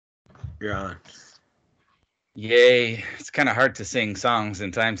You're on. Yay. It's kind of hard to sing songs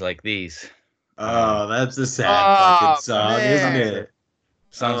in times like these. Oh, that's a sad fucking song, isn't songs it? are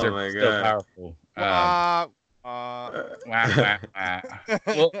songs Oh are my so god. powerful. Wah, Wah, wah, wah.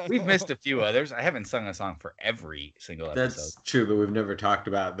 Well, we've missed a few others. I haven't sung a song for every single episode. That's true, but we've never talked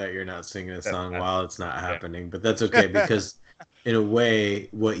about that you're not singing a song That's while it's not yeah. happening. But that's okay because, in a way,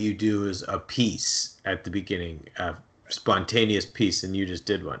 what you do is a piece at the beginning, a spontaneous piece, and you just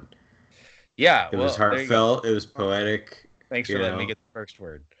did one. Yeah, It was well, there you go. heartfelt. It was poetic. Thanks for You letting me know. get the first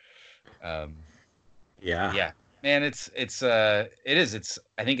word. Um, Yeah. yeah, man, it is. It's I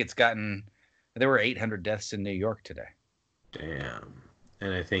think it's gotten there were 800 deaths in New York today Damn.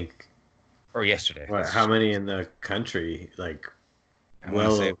 And I think or yesterday. what? How many in the country? Like I want to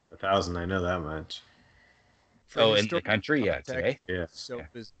well say over 1,000. I know that much. For in the historical country, yeah, context, today. Yeah. it's so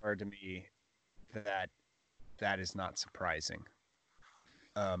bizarre to me that that is not surprising.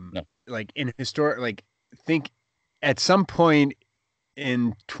 No. Like in think at some point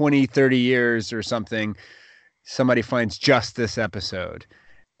in 20, 30 years or something, somebody finds just this episode,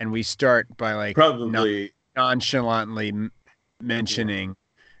 and we start by like Probably. nonchalantly mentioning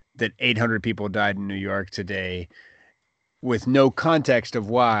that 800 people died in New York today with no context of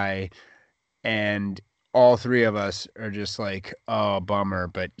why, and all three of us are just like, oh, bummer,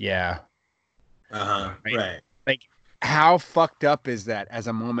 but yeah. Right. Like, how fucked up is that as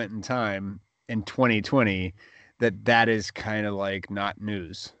a moment in time in 2020 that is kind of like not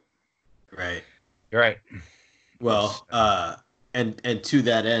news? Right. You're right. Well, and to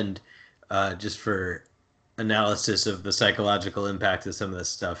that end, just for analysis of the psychological impact of some of this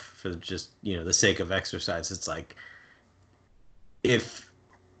stuff, for just the sake of exercise, it's like if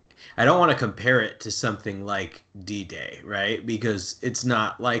I don't want to compare it to something like D-Day, right? Because it's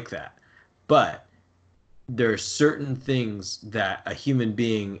not like that, but there are certain things that a human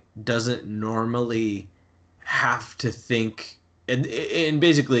being doesn't normally have to think, and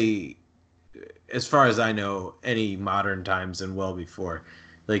basically as far as I know, any modern times and well before,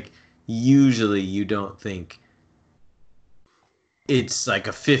 like usually you don't think it's like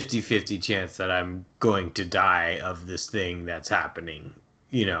a 50-50 chance that I'm going to die of this thing that's happening,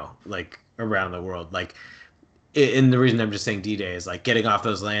 like around the world. Like, and the reason I'm just saying D-Day is like getting off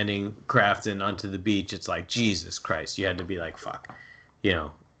those landing craft and onto the beach. It's like, Jesus Christ, you had to be like, fuck, you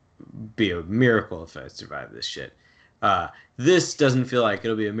know, be a miracle if I survive this shit. This doesn't feel like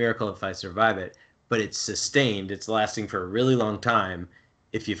it'll be a miracle if I survive it, but it's sustained. It's lasting for a really long time.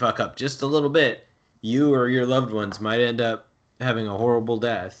 If you fuck up just a little bit, you or your loved ones might end up having a horrible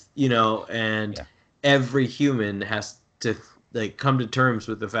death, and every human has to like come to terms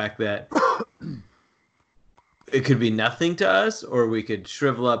with the fact that it could be nothing to us, or we could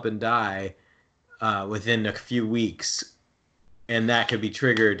shrivel up and die within a few weeks, and that could be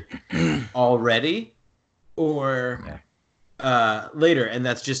triggered already or later, and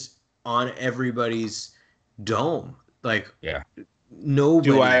that's just on everybody's dome. Like,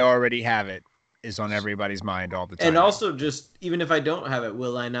 nobody. Do I already have it? Is on everybody's mind all the time. And also, just even if I don't have it,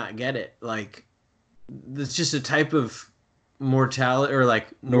 will I not get it? Like, it's just a type of mortality, or like,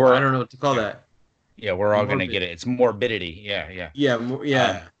 I don't know what to call that. Yeah, we're all going to get it. It's morbidity. Yeah.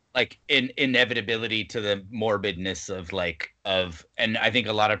 Yeah. Like inevitability to the morbidness of, and I think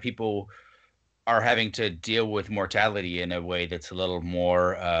a lot of people are having to deal with mortality in a way that's a little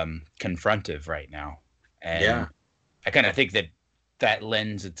more confrontive right now. And I kind of think that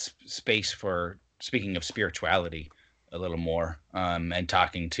lends its space for speaking of spirituality a little more, and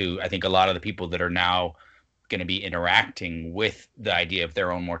talking to, I think, a lot of the people that are now going to be interacting with the idea of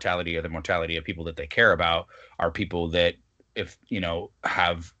their own mortality or the mortality of people that they care about are people that, if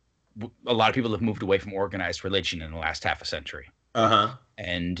have a lot of people have moved away from organized religion in the last half a century.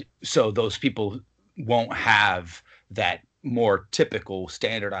 And so those people won't have that more typical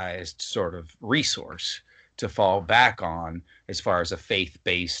standardized sort of resource to fall back on as far as a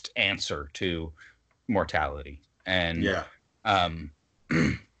faith-based answer to mortality. And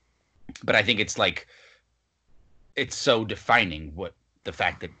but I think it's like, it's so defining what the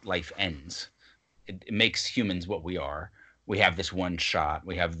fact that life ends. It makes humans what we are. We have this one shot.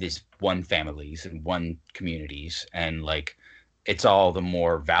 We have these one families and one communities, and like, it's all the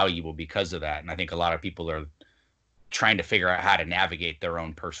more valuable because of that. And I think a lot of people are trying to figure out how to navigate their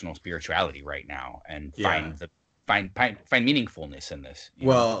own personal spirituality right now and find meaningfulness in this.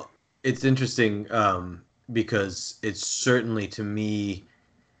 Well, it's interesting because it's certainly, to me,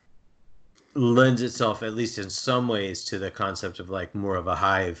 lends itself, at least in some ways, to the concept of like more of a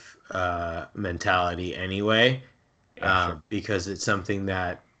hive mentality anyway, because it's something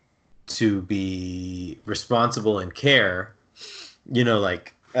that, to be responsible and care,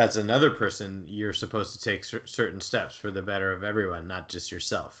 like as another person, you're supposed to take certain steps for the better of everyone, not just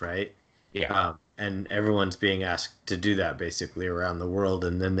yourself, right? Yeah. And everyone's being asked to do that basically around the world,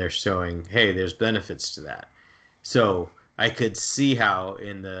 and then they're showing, hey, there's benefits to that. So I could see how,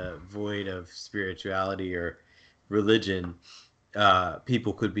 in the void of spirituality or religion,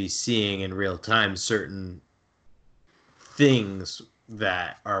 people could be seeing in real time certain things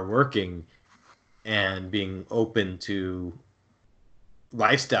that are working and being open to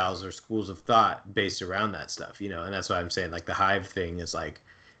lifestyles or schools of thought based around that stuff, and that's why I'm saying like the hive thing is like,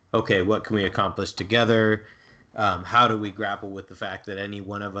 okay, what can we accomplish together? How do we grapple with the fact that any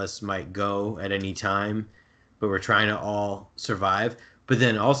one of us might go at any time, but we're trying to all survive? But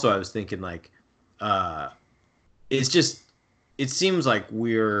then also I was thinking like, uh, it's just, it seems like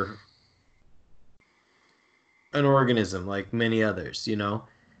we're an organism like many others,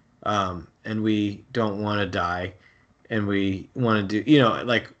 and we don't want to die, and we want to do,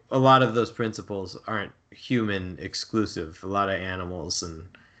 like a lot of those principles aren't human exclusive. A lot of animals and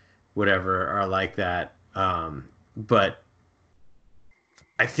whatever are like that. But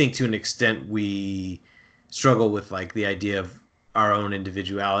I think to an extent we struggle with like the idea of our own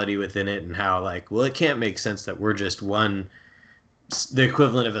individuality within it, and how like, well, it can't make sense that we're just one, the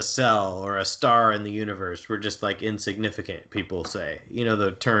equivalent of a cell or a star in the universe. We're just like insignificant, people say,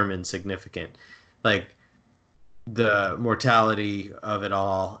 the term insignificant, like the mortality of it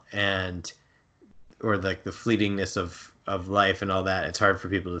all, and or like the fleetingness of life and all that. It's hard for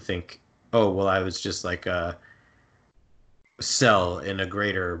people to think, oh well, I was just like a cell in a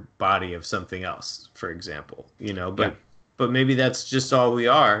greater body of something else, for example, Yeah. but maybe that's just all we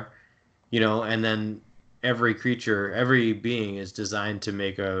are, and then every creature, every being is designed to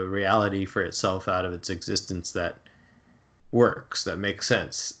make a reality for itself out of its existence that works, that makes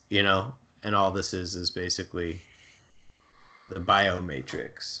sense, and all this is basically the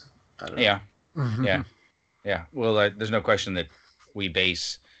biomatrix. I don't know. Yeah. Yeah. Yeah. Well, there's no question that we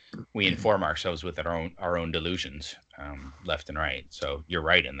inform ourselves with our own delusions, left and right. So you're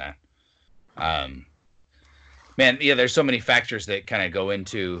right in that. Um, Man, yeah, there's so many factors that kind of go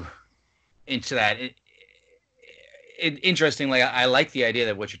into that. Interestingly, I like the idea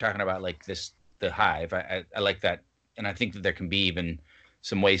that what you're talking about, like the hive. I like that, and I think that there can be even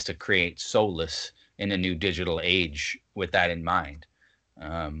some ways to create solace in a new digital age with that in mind.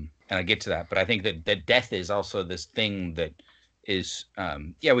 And I get to that, but I think that death is also this thing that is,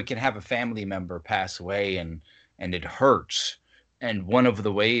 yeah, we can have a family member pass away, and it hurts, and one of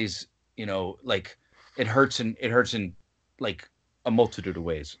the ways, like it hurts in like a multitude of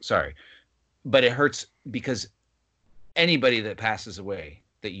ways. Sorry, but it hurts because anybody that passes away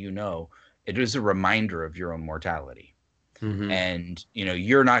that it is a reminder of your own mortality. Mm-hmm. And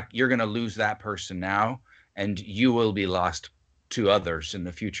you're going to lose that person now, and you will be lost to others in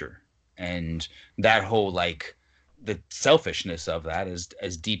the future. And that whole, like, the selfishness of that, is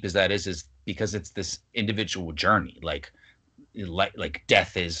as deep as that is because it's this individual journey. Like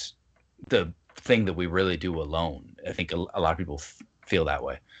death is the thing that we really do alone. I think a lot of people feel that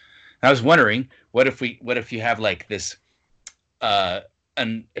way. And I was wondering, what if you have like this,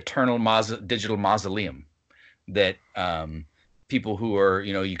 an eternal digital mausoleum that, people who are,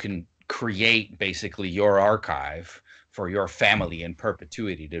 you can create basically your archive for your family in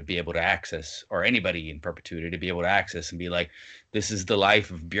perpetuity to be able to access, or anybody in perpetuity to be able to access, and be like, this is the life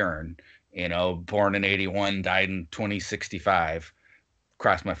of Bjorn, born in 81, died in 2065.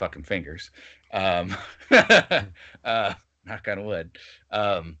 Cross my fucking fingers. Knock on wood.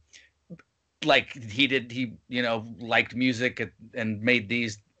 Like he liked music and made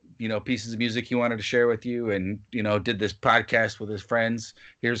these, pieces of music he wanted to share with you, and did this podcast with his friends.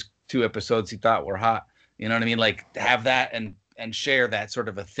 Here's 2 episodes he thought were hot. You know what I mean? Like, have that and share that sort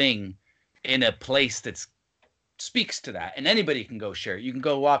of a thing in a place that speaks to that, and anybody can go share it. You can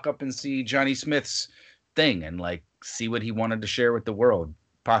go walk up and see Johnny Smith's thing and like see what he wanted to share with the world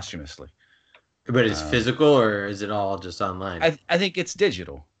posthumously. But it's physical, or is it all just online? I think it's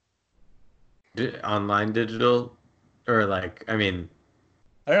digital. Online digital, or like, I mean,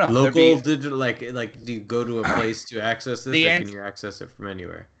 I don't know. local digital, like do you go to a place to access this, or can you access it from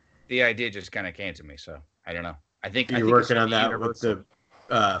anywhere? The idea just kind of came to me, so I don't know. I think you're working on that universal. With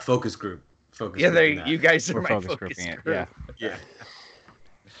the focus group. You guys are my focus group. Yeah.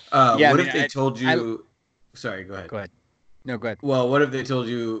 Yeah. What if they told you? Sorry, go ahead. Go ahead. No, go ahead. Well, what if they told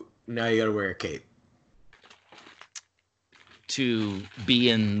you now you got to wear a cape to be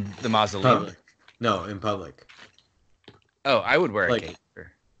in the mausoleum? Public. No, in public. Oh, I would wear a cape.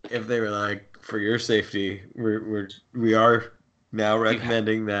 If they were like, for your safety, we are now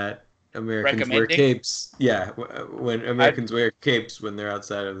recommending that Americans wear Recommending? capes. Yeah, when Americans wear capes when they're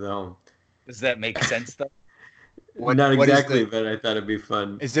outside of the home. Does that make sense though? Not what is exactly, but I thought it'd be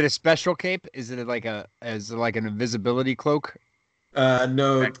fun. is it a special cape? Is it like an invisibility cloak?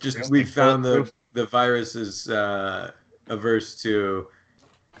 No, Like, just we like found bulletproof? the virus is averse to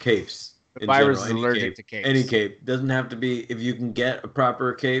capes The in general. virus is allergic to Any capes. cape doesn't have to be. If you can get a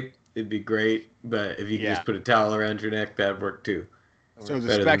proper cape, it'd be great. But if you can Yeah. just put a towel around your neck, that'd work too. So the Better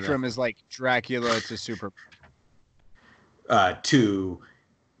than spectrum is like Dracula to super. to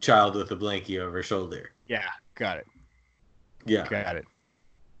child with a blankie over her shoulder. Yeah, got it. Yeah, Got it.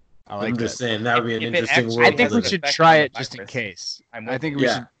 I I'm like just that. saying that would be an If it interesting actually I world to think we live in. should effect try on the it just in virus, case. I'm I with think you.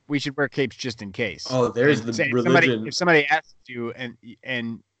 we should wear capes just in case. Oh, there's And the say, religion. if somebody asks you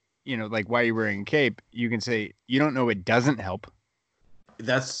and like why are you wearing a cape, you can say you don't know it doesn't help.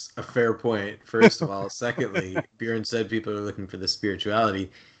 That's a fair point, first of all. Secondly, Bjorn said people are looking for the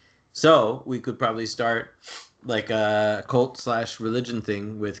spirituality. So we could probably start like a cult/religion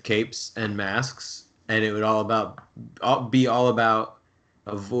thing with capes and masks, and it would be all about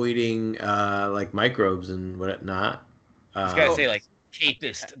avoiding like microbes and whatnot. I was gonna Um, say like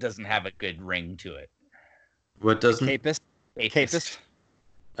capist doesn't have a good ring to it. what doesn't? Capist, Capist.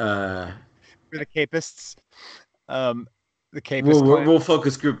 Uh, for the capists, the capist we'll clan. we'll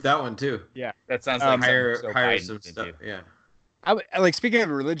focus group that one too. Yeah. That sounds like something Hire Joe hire Biden some would stuff. do. Yeah. I like speaking of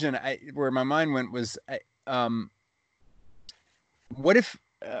religion. Where my mind went was, what if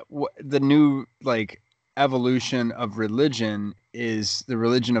the new like evolution of religion is the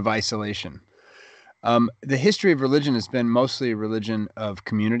religion of isolation? The history of religion has been mostly a religion of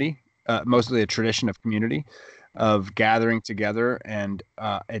community, mostly a tradition of community, of gathering together, and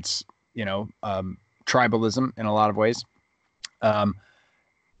it's tribalism in a lot of ways. Um,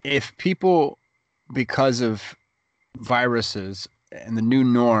 if people, because of viruses and the new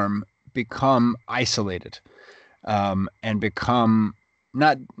norm, become isolated and become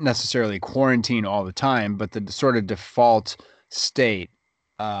not necessarily quarantine all the time, but the sort of default state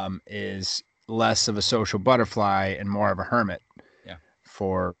is less of a social butterfly and more of a hermit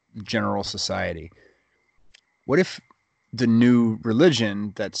for general society. What if the new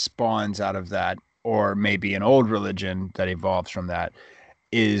religion that spawns out of that, or maybe an old religion that evolves from that,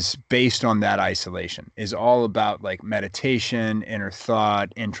 is based on that isolation, is all about like meditation, inner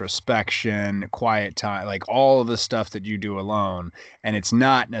thought, introspection, quiet time, like all of the stuff that you do alone. And it's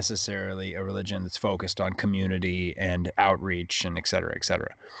not necessarily a religion that's focused on community and outreach and et cetera, et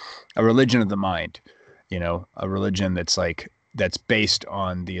cetera. A religion of the mind, a religion that's based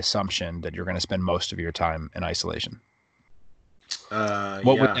on the assumption that you're going to spend most of your time in isolation. What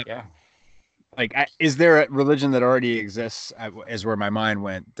would that, Yeah. like, is there a religion that already exists, is where my mind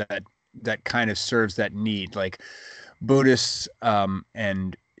went, that kind of serves that need, like Buddhists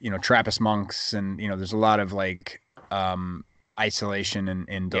and Trappist monks, and there's a lot of like isolation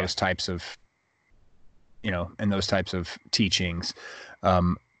in those types of in those types of teachings,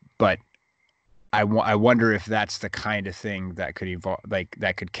 but I wonder if that's the kind of thing that could evolve, like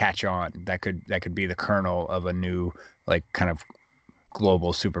that could catch on, that could be the kernel of a new like kind of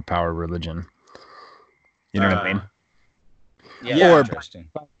global superpower religion. You know what I mean? Yeah. Or Interesting.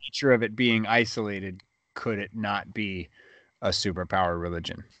 by nature of it being isolated, could it not be a superpower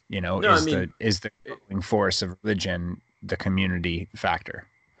religion? No, is the growing force of religion the community factor?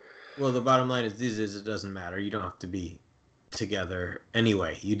 Well, the bottom line is these days it doesn't matter. You don't have to be together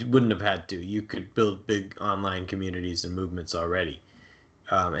anyway. You wouldn't have had to. You could build big online communities and movements already,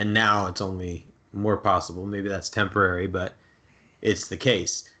 and now it's only more possible. Maybe that's temporary, but it's the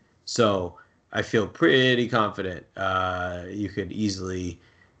case. So I feel pretty confident you could easily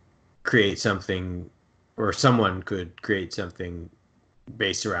create something, or someone could create something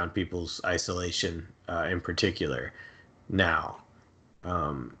based around people's isolation in particular now.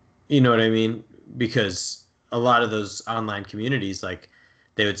 You know what I mean? Because a lot of those online communities, like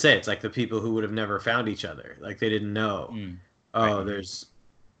they would say, it's like the people who would have never found each other. Like they didn't know, there's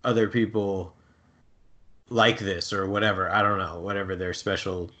other people like this or whatever. I don't know, whatever their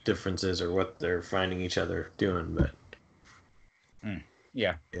special differences or what they're finding each other doing. But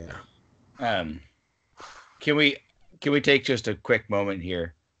yeah. Can we take just a quick moment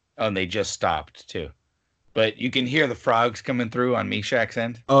here? Oh, and they just stopped too. But you can hear the frogs coming through on Meshach's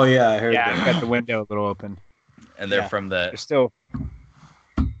end. Oh yeah, I heard. Yeah, that. I've got the window a little open, and they're from the. They're still.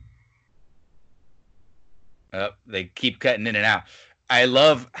 They keep cutting in and out. I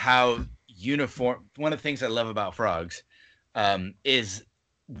love how uniform. One of the things I love about frogs is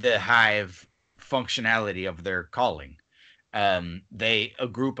the hive functionality of their calling. A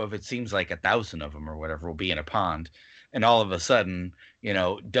group of, it seems like 1,000 of them or whatever will be in a pond. and all of a sudden,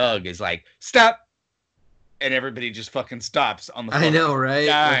 Doug is like, stop, and everybody just fucking stops on the phone. I know, right?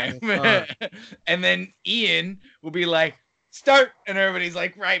 Dime. And then Ian will be like, start, and everybody's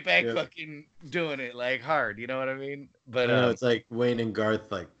like right back fucking doing it like hard. You know what I mean? But I know it's like Wayne and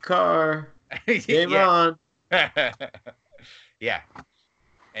Garth, like car, game on. Yeah.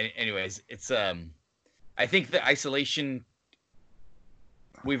 And anyways, it's I think the isolation.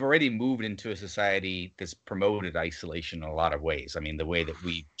 We've already moved into a society that's promoted isolation in a lot of ways. I mean, the way that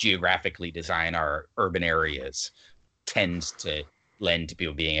we geographically design our urban areas tends to lend to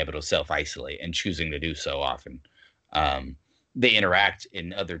people being able to self-isolate and choosing to do so often. They interact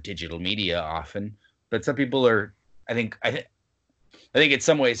in other digital media often, but some people are. I think in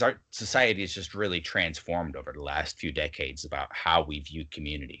some ways our society has just really transformed over the last few decades about how we view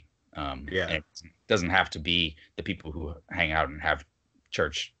community. And it doesn't have to be the people who hang out and have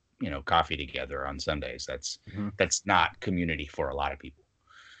church, coffee together on Sundays. That's not community for a lot of people.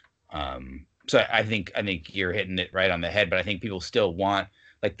 So I think you're hitting it right on the head, but I think people still want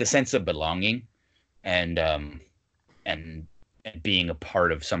like the sense of belonging and being a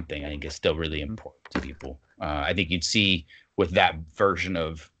part of something. I think is still really important to people. I think you'd see with that version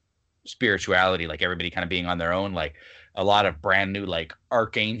of spirituality, like everybody kind of being on their own, like a lot of brand new like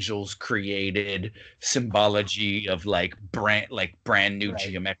archangels created symbology of like brand new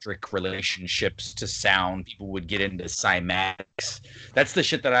geometric relationships to sound. People would get into cymatics. That's the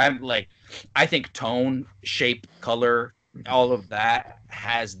shit that I'm like. I think tone, shape, color, all of that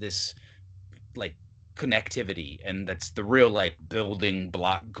has this like connectivity, and that's the real like building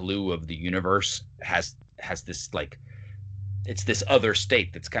block glue of the universe. Has this like, it's this other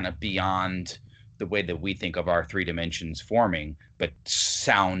state that's kind of beyond the way that we think of our three dimensions forming, but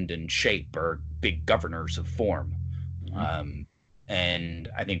sound and shape are big governors of form. And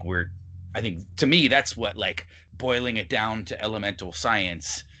I think to me, that's what, like, boiling it down to elemental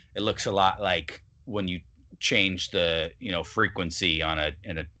science, it looks a lot like when you change the, frequency in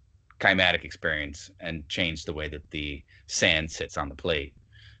a kinetic experience and change the way that the sand sits on the plate.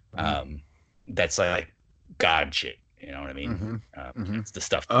 That's like God shit. You know what I mean? It's the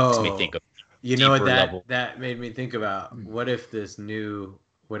stuff that makes me think of. You know what that made me think about? What if this new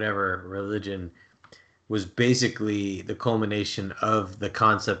whatever religion was basically the culmination of the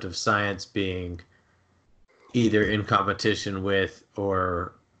concept of science being either in competition with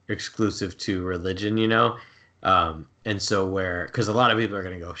or exclusive to religion, and so because a lot of people are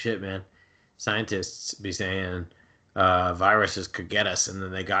going to go, shit, man, scientists be saying viruses could get us, and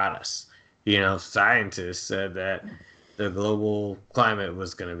then they got us. Scientists said that the global climate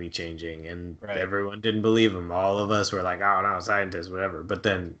was going to be changing, and everyone didn't believe them. All of us were like, oh no, scientists, whatever. But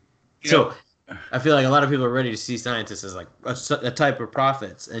then, I feel like a lot of people are ready to see scientists as like a type of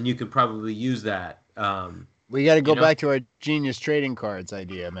prophets, and you could probably use that. We got to go back to our genius trading cards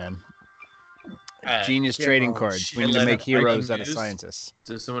idea, man. Genius trading cards. We need to make heroes out of scientists.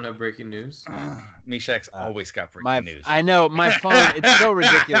 Does someone have breaking news? Meshach's always got breaking news. I know, my phone, it's so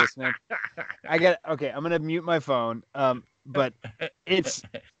ridiculous, man. Okay, I'm going to mute my phone. But it's,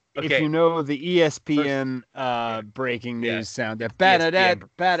 if you know the ESPN breaking news sound, that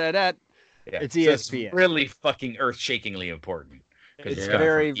ba-da-dat, it's ESPN. So it's really fucking earth-shakingly important. It's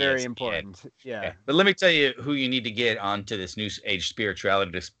very, very important. Yeah. But let me tell you who you need to get onto this new age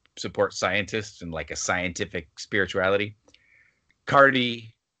spirituality to support scientists and like a scientific spirituality.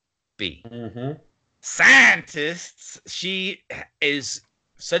 Cardi B. Scientists. She is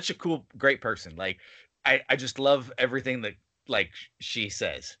such a cool, great person. Like, I just love everything that like she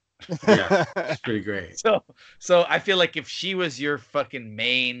says. Yeah, it's pretty great. So I feel like if she was your fucking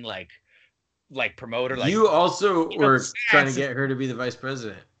main like promoter, like you also were trying to get her to be the vice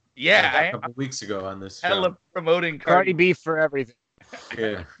president. Yeah, a couple weeks ago on this show. Hella promoting Cardi B for everything.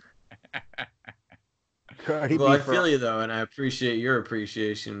 Yeah. Cardi well, B I feel you though, and I appreciate your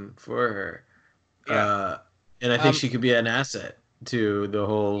appreciation for her. Yeah. And I think she could be an asset to the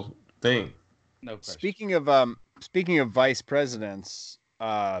whole thing. No question. Speaking of vice presidents,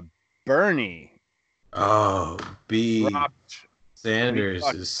 Bernie. Oh, Sanders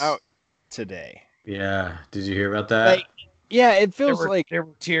is out today. Yeah, did you hear about that? Like, yeah, it feels like there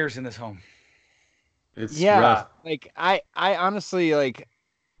were tears in this home. It's rough. Like I honestly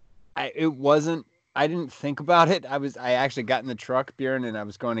I didn't think about it. I actually got in the truck, Bjorn, and I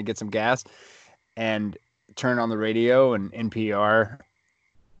was going to get some gas and turned on the radio, and NPR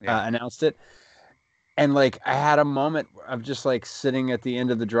announced it. And like I had a moment of just like sitting at the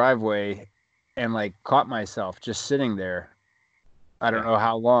end of the driveway and like caught myself just sitting there. I don't know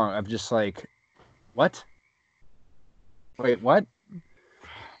how long. I'm just like, what? Wait, what?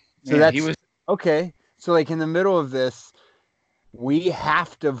 So that's okay. So, like, in the middle of this, we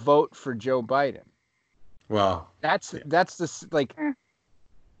have to vote for Joe Biden. Well, that's the like.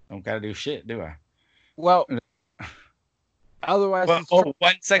 Don't gotta do shit, do I? Well, otherwise,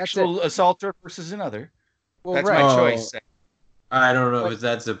 one sexual assaulter versus another. Well, that's right. my choice. I don't know if it's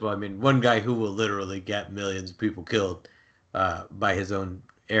that simple. I mean, one guy who will literally get millions of people killed by his own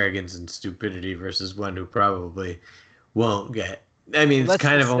arrogance and stupidity versus one who probably won't get. I mean, it's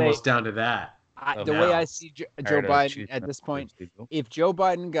kind of almost down to that. The way I see Joe Biden at this point, if Joe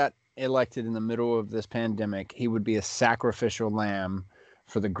Biden got elected in the middle of this pandemic, he would be a sacrificial lamb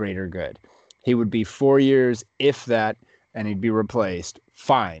for the greater good. He would be 4 years, if that, and he'd be replaced.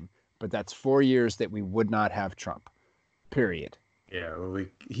 Fine. But that's 4 years that we would not have Trump. Period. Yeah, well,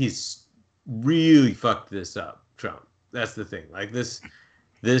 he's really fucked this up, Trump. That's the thing. Like this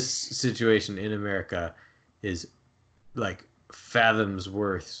situation in America is like fathoms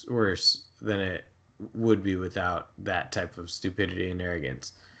worse than it would be without that type of stupidity and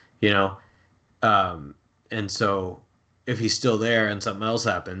arrogance, you know. And so if he's still there and something else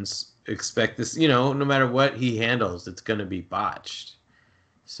happens, expect this, you know, no matter what he handles, it's going to be botched.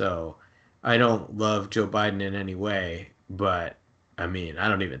 So I don't love Joe Biden in any way, but I mean, I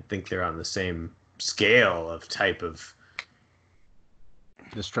don't even think they're on the same scale of type of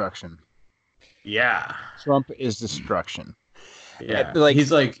destruction. Yeah. Trump is destruction. Yeah.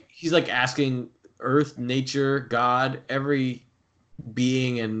 He's like asking Earth, nature, God, every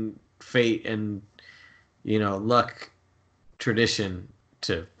being and fate and, you know, luck, tradition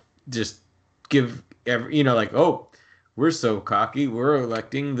to just give every, you know, like, oh, we're so cocky, we're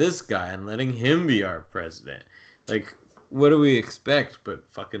electing this guy and letting him be our president. Like, what do we expect but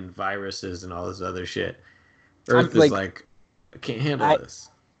fucking viruses and all this other shit? Earth is like, I can't handle this.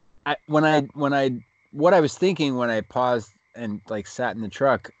 What I was thinking when I paused and like sat in the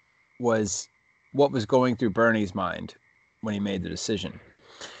truck was what was going through Bernie's mind when he made the decision.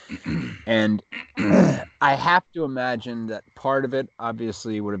 And I have to imagine that part of it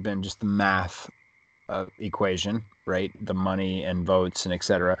obviously would have been just the math equation, right? The money and votes and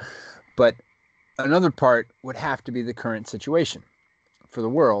etc. But another part would have to be the current situation for the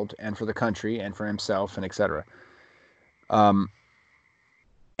world and for the country and for himself and etc.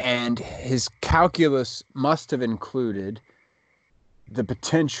 And his calculus must have included the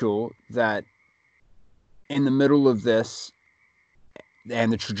potential that in the middle of this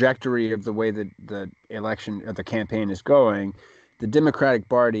and the trajectory of the way that the election or the campaign is going, the Democratic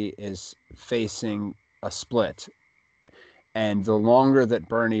Party is facing a split. And the longer that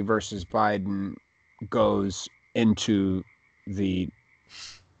Bernie versus Biden goes into the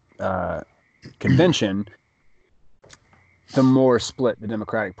convention, the more split the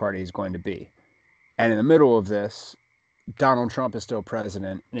Democratic Party is going to be. And in the middle of this, Donald Trump is still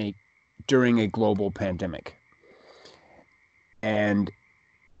president during a global pandemic. And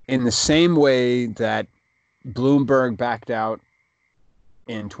in the same way that Bloomberg backed out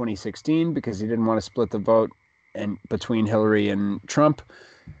in 2016 because he didn't want to split the vote and between Hillary and Trump,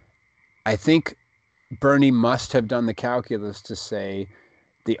 I think Bernie must have done the calculus to say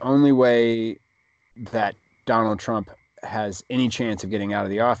the only way that Donald Trump has any chance of getting out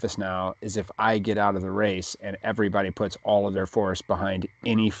of the office now is if I get out of the race and everybody puts all of their force behind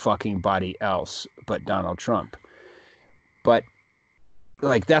any fucking body else but Donald Trump. But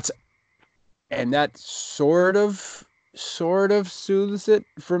like that sort of soothes it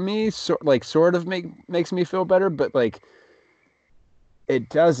for me, sort of makes me feel better, but like it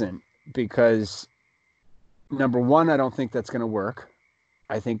doesn't, because number one, I don't think that's going to work.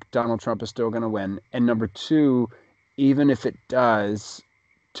 I think Donald Trump is still going to win. And number two, even if it does,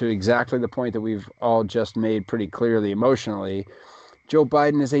 to exactly the point that we've all just made pretty clearly emotionally, Joe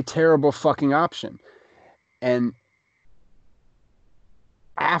Biden is a terrible fucking option. And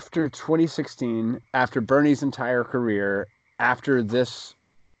after 2016, after Bernie's entire career, after this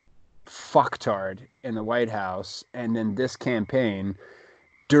fucktard in the White House, and then this campaign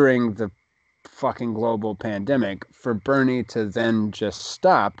during the fucking global pandemic, for Bernie to then just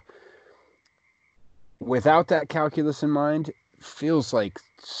stop without that calculus in mind feels like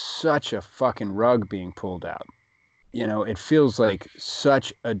such a fucking rug being pulled out. You know, it feels like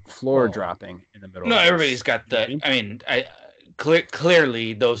such a floor dropping in the middle. No, everybody's got the. I mean,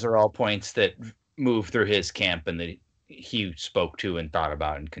 clearly those are all points that move through his camp and that he spoke to and thought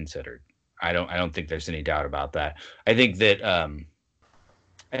about and considered. I don't think there's any doubt about that. I think that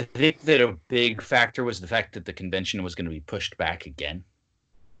a big factor was the fact that the convention was going to be pushed back again.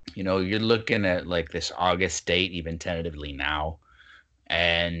 You know, you're looking at like this August date, even tentatively now,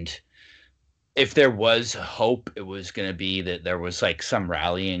 and if there was hope, it was going to be that there was like some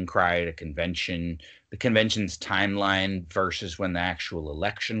rallying cry at a convention. The convention's timeline versus when the actual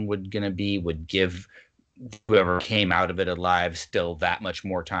election would give whoever came out of it alive still that much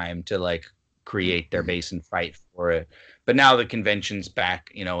more time to like create their base and fight for it. But now the convention's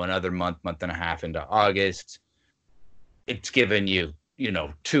back, another month and a half into August. It's given you,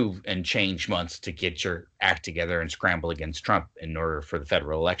 2 and change months to get your act together and scramble against Trump in order for the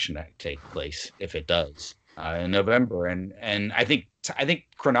federal election to take place, if it does, in November. And I think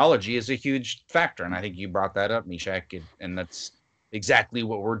chronology is a huge factor, and I think you brought that up, Mishak, and that's exactly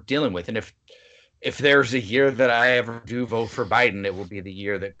what we're dealing with. And if there's a year that I ever do vote for Biden, it will be the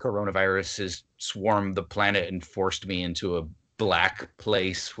year that coronavirus has swarmed the planet and forced me into a black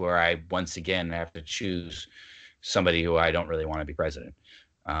place where I once again have to choose somebody who I don't really want to be president.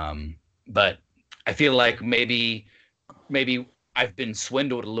 But I feel like maybe I've been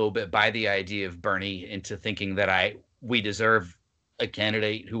swindled a little bit by the idea of Bernie into thinking that we deserve a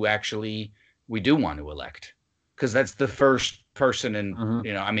candidate who actually we do want to elect, because that's the first person.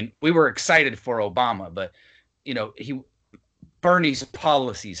 And we were excited for Obama, but Bernie's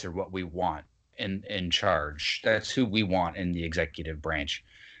policies are what we want in charge. That's who we want in the executive branch.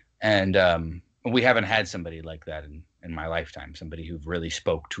 And we haven't had somebody like that in my lifetime, somebody who really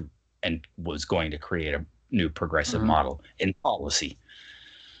spoke to and was going to create a new progressive model in policy,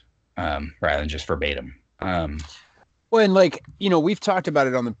 rather than just verbatim. Well, and we've talked about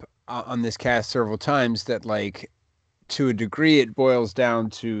it on this cast several times that to a degree it boils down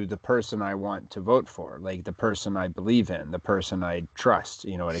to the person I want to vote for, like the person I believe in, the person I trust,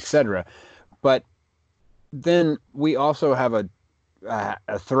 etc. But then we also have a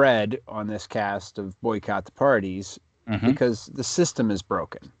thread on this cast of boycott the parties because the system is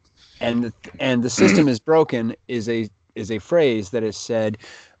broken, and the system is broken is a phrase that is said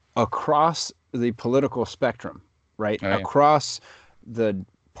across the political spectrum, right? Oh, yeah. Across the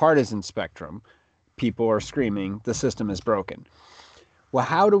partisan spectrum, people are screaming the system is broken. Well,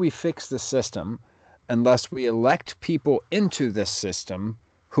 how do we fix the system unless we elect people into this system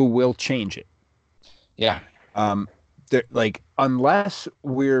who will change it? Yeah. Unless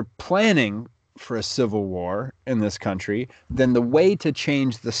we're planning for a civil war in this country, then the way to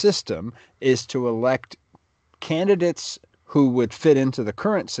change the system is to elect candidates who would fit into the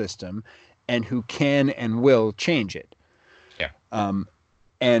current system and who can and will change it. Yeah.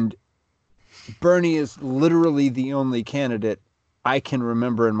 And Bernie is literally the only candidate I can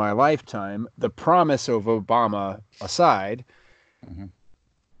remember in my lifetime. The promise of Obama aside,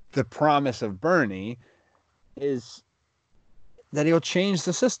 the promise of Bernie is that he'll change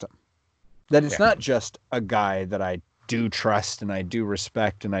the system. That it's not just a guy that I do trust and I do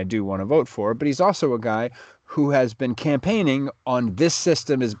respect and I do want to vote for, but he's also a guy who has been campaigning on this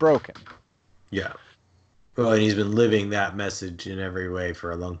system is broken. Yeah. Well, and he's been living that message in every way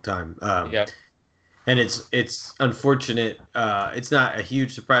for a long time. And it's unfortunate. It's not a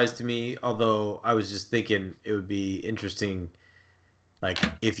huge surprise to me, although I was just thinking it would be interesting, like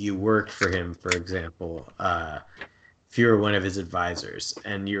if you worked for him, for example, if you were one of his advisors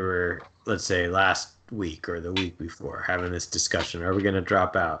and you were, let's say, last week or the week before having this discussion, are we going to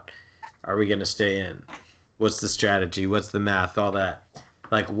drop out? Are we going to stay in? What's the strategy? What's the math? All that.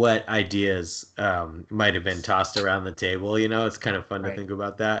 Like what ideas might have been tossed around the table? It's kind of fun to think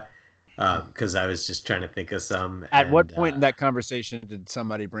about that. Because I was just trying to think of some. At what point in that conversation did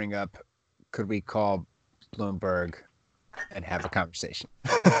somebody bring up, could we call Bloomberg and have a conversation?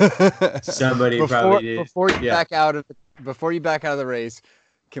 Somebody probably did. Before you back out of the race,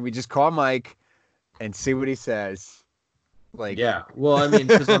 can we just call Mike and see what he says? Yeah. Well, I mean,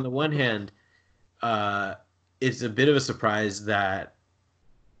 because on the one hand, it's a bit of a surprise that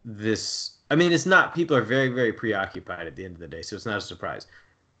this. I mean, it's not. People are very, very preoccupied at the end of the day, so it's not a surprise.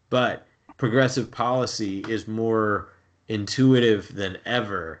 But progressive policy is more intuitive than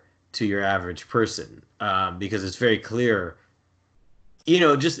ever to your average person, because it's very clear.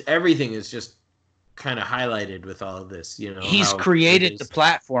 Just everything is just kind of highlighted with all of this. He's created the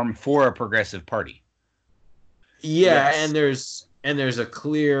platform for a progressive party. Yeah, yes. and there's a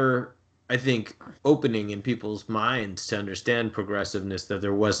clear, I think, opening in people's minds to understand progressiveness that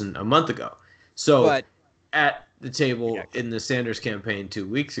there wasn't a month ago. So at the table in the Sanders campaign 2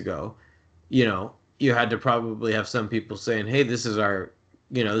 weeks ago, you had to probably have some people saying, hey, this is our,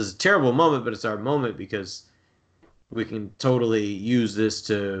 this is a terrible moment, but it's our moment because we can totally use this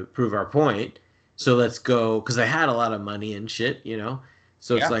to prove our point. So let's go, because they had a lot of money and shit,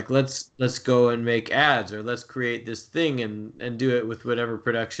 So it's like, let's go and make ads, or let's create this thing and do it with whatever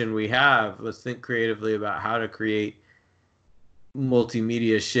production we have. Let's think creatively about how to create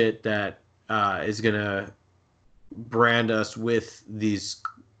multimedia shit that is going to brand us with these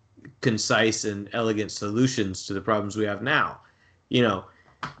concise and elegant solutions to the problems we have now. You know,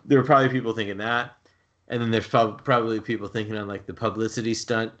 there are probably people thinking that, and then there's probably people thinking on like the publicity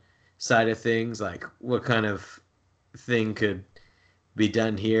stunt side of things, like what kind of thing could be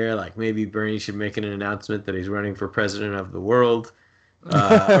done here. Like maybe Bernie should make an announcement that he's running for president of the world,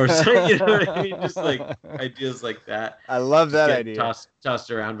 or something. You know what I mean? Just like ideas like that. I love Just that get idea.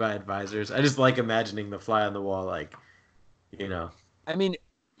 tossed around by advisors. I just like imagining the fly on the wall, like, you know. I mean,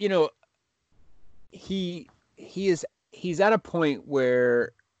 you know, he's at a point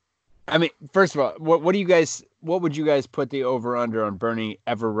where, I mean, first of all, what would you guys put the over under on Bernie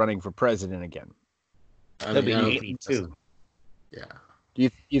ever running for president again? That'd be 82. Yeah. Do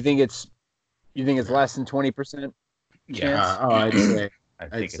you think it's less than 20%? Yeah. I'd say I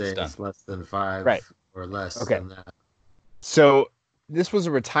think it's less than 5, right, or less okay. than that. So this was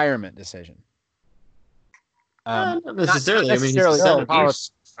a retirement decision. Not necessarily. Not necessarily. I mean,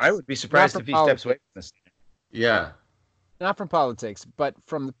 he's I would be surprised if he steps away from this. Yeah. Not from politics, but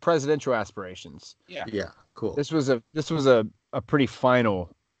from the presidential aspirations. Yeah. Yeah. Cool. This was a pretty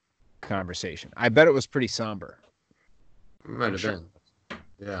final conversation. I bet it was pretty somber. Might have been.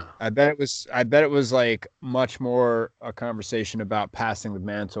 Yeah. I bet it was like much more a conversation about passing the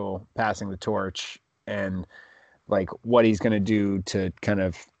mantle, passing the torch, and like what he's going to do to kind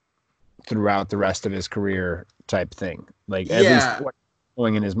of throughout the rest of his career type thing. Like at least what's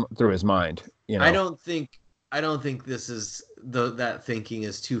going through his mind. You know, I don't think this is that thinking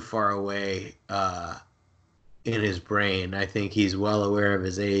is too far away in his brain. I think he's well aware of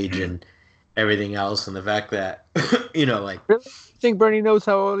his age and everything else, and the fact that you know, like, really? You think Bernie knows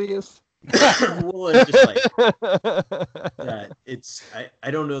how old he is? Well, it's just like that. It's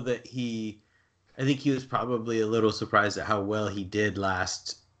I don't know that he. I think he was probably a little surprised at how well he did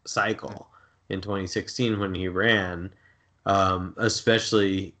last cycle in 2016 when he ran.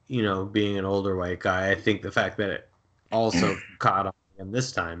 Especially, you know, being an older white guy. I think the fact that it also caught on him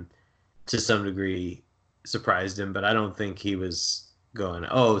this time to some degree surprised him, but I don't think he was going,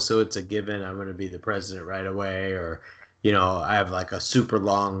 oh, so it's a given, I'm going to be the president right away, or, you know, I have like a super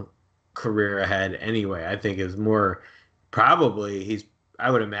long career ahead anyway. I think it was more probably I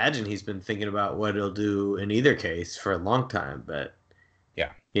would imagine he's been thinking about what he'll do in either case for a long time, but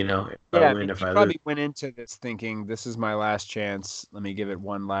yeah, you know, he probably went into this thinking, this is my last chance. Let me give it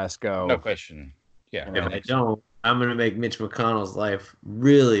one last go. No question. Yeah. If I don't, I'm going to make Mitch McConnell's life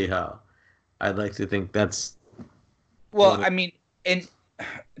really hell. I'd like to think that's. Well, I mean, and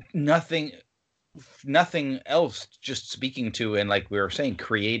nothing else, just speaking to, and like we were saying,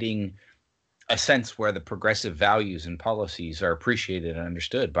 creating a sense where the progressive values and policies are appreciated and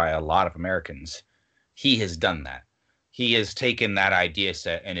understood by a lot of Americans. He has done that. He has taken that idea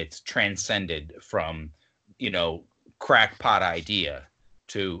set and it's transcended from, you know, crackpot idea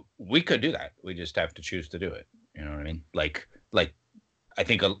to, we could do that. We just have to choose to do it. You know what I mean? Like I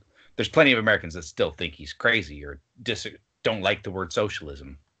think there's plenty of Americans that still think he's crazy or don't like the word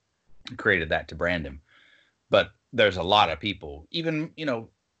socialism. Created that to brand him. But there's a lot of people, even, you know,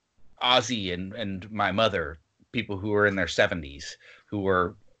 Ozzy and my mother, people who were in their 70s, who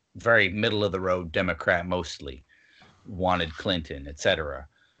were very middle of the road Democrat mostly, wanted Clinton, etc.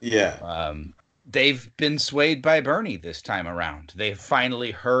 Yeah. They've been swayed by Bernie this time around. They've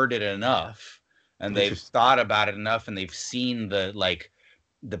finally heard it enough, and they've thought about it enough, and they've seen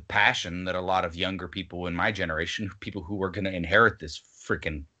the passion that a lot of younger people in my generation, people who were going to inherit this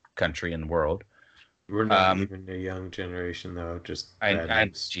freaking country and world. We're not even a young generation, though. Just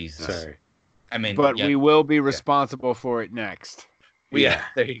Jesus. Sorry. I mean, but we will be responsible for it next. Yeah,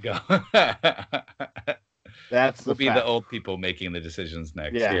 there you go. We'll be the old people making the decisions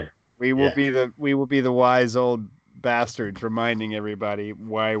next. Yeah. We will be the wise old bastards reminding everybody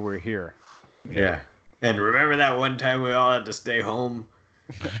why we're here. Yeah. And remember that one time we all had to stay home?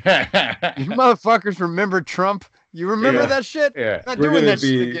 You motherfuckers remember Trump? You remember that shit? Yeah. Not doing that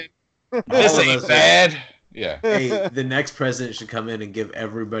shit again. This ain't bad. Yeah. Hey, the next president should come in and give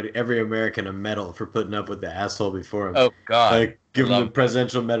every American a medal for putting up with the asshole before him. Oh, God. Like, give him the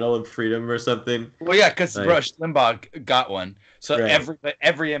Presidential Medal of Freedom or something. Well, yeah, because Rush Limbaugh got one. So right.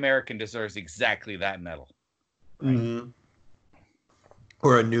 every American deserves exactly that medal. Right? Mm-hmm.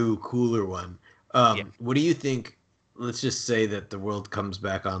 Or a new, cooler one. What do you think? Let's just say that the world comes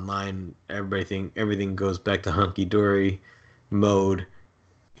back online. Everything goes back to hunky-dory mode.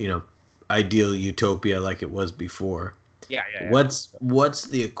 You know, ideal utopia like it was before. Yeah. What's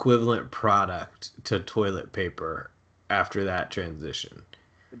the equivalent product to toilet paper after that transition?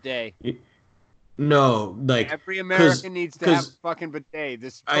 Bidet. No, like Every American needs to have a fucking bidet.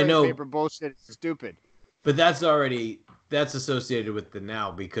 This I toilet know, paper bullshit is stupid. but that's associated with the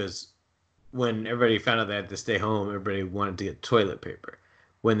now because when everybody found out they had to stay home, everybody wanted to get toilet paper.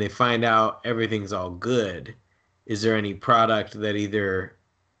 When they find out everything's all good, is there any product that either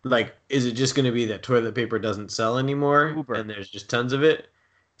like is it just going to be that toilet paper doesn't sell anymore Uber. and there's just tons of it?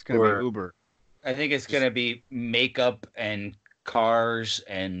 It's going to be Uber. I think it's going to be makeup and cars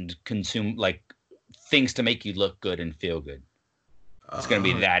and consume like things to make you look good and feel good. It's going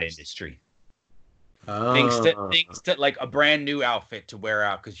to be that industry. Things to like a brand new outfit to wear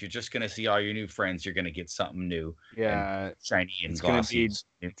out because you're just going to see all your new friends. You're going to get something new. Yeah, and shiny and it's glossy.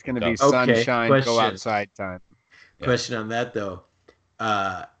 It's going to be sunshine, go outside time. Question on that though.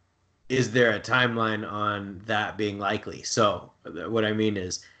 Is there a timeline on that being likely? So what I mean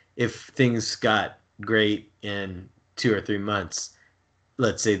is if things got great in 2 or 3 months,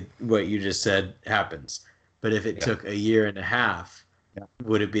 let's say what you just said happens. But if it took a year and a half,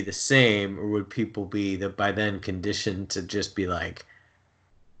 would it be the same, or would people be that by then conditioned to just be like,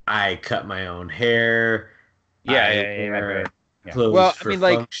 I cut my own hair, clothes for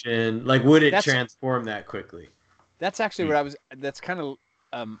function? Like, would it transform that quickly? That's actually what I was. That's kind of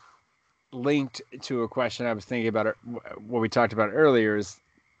linked to a question I was thinking about. What we talked about earlier is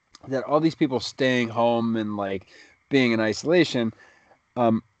that all these people staying home and like being in isolation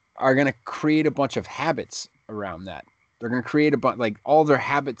are going to create a bunch of habits around that. They're going to create a bunch, like all their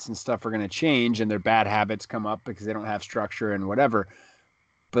habits and stuff are going to change, and their bad habits come up because they don't have structure and whatever.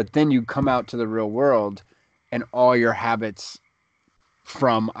 But then you come out to the real world, and all your habits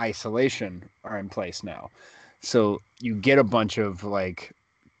from isolation are in place now. So you get a bunch of like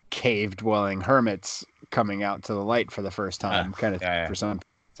cave dwelling hermits coming out to the light for the first time, for some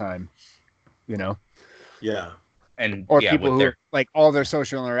time, you know? Yeah. And or people who like all their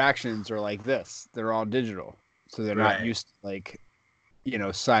social interactions are like this. They're all digital. So they're not used to like, you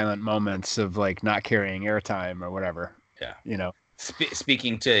know, silent moments of like not carrying airtime or whatever. Yeah. You know,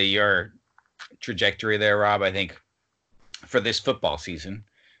 speaking to your trajectory there, Rob, I think for this football season,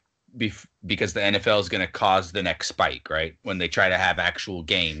 because the NFL is going to cause the next spike, right? When they try to have actual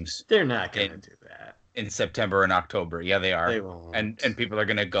games. They're not going to do that. In September and October. Yeah, they are. They won't. And people are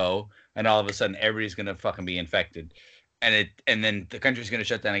going to go, and all of a sudden everybody's going to fucking be infected. And then the country's going to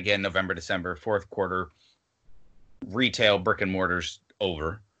shut down again November, December, fourth quarter. Retail brick and mortars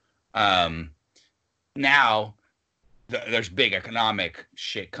over. Now there's big economic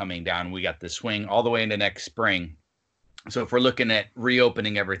shit coming down. We got the swing all the way into next spring. So if we're looking at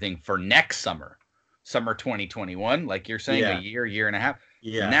reopening everything for next summer 2021, like you're saying, a year and a half.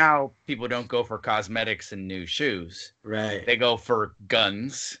 Yeah. Now people don't go for cosmetics and new shoes. Right. They go for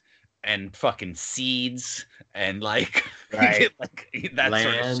guns and fucking seeds and like, like that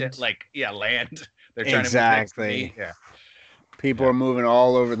land. Sort of shit. Like, land. They're trying to people are moving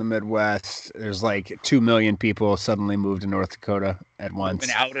all over the Midwest. There's like 2 million people suddenly moved to North Dakota at once.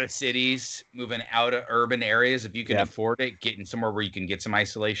 Moving out of cities, moving out of urban areas. If you can afford it, getting somewhere where you can get some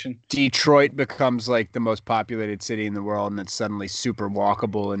isolation. Detroit becomes like the most populated city in the world, and it's suddenly super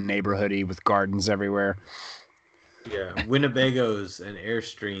walkable and neighborhoody with gardens everywhere. Yeah, Winnebagos and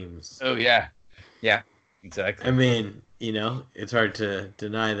Airstreams. Oh yeah, exactly. I mean, you know, it's hard to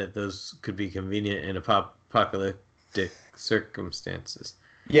deny that those could be convenient in apocalyptic circumstances.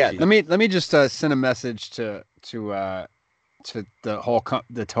 Yeah, jeez. let me just send a message to the whole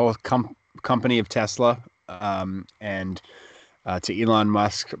company of Tesla, and to Elon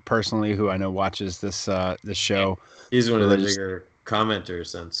Musk personally, who I know watches this show. He's one of the bigger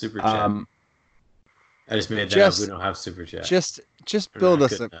commenters on Super Chat. I just made that up. We don't have Super Chat. Just build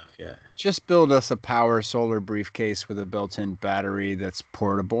us a power solar briefcase with a built-in battery that's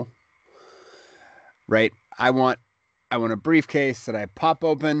portable. Right? I want a briefcase that I pop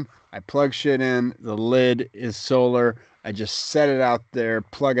open, I plug shit in, the lid is solar, I just set it out there,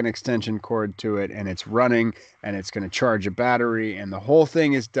 plug an extension cord to it, and it's running, and it's going to charge a battery, and the whole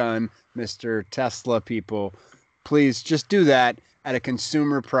thing is done. Mr. Tesla people, please just do that at a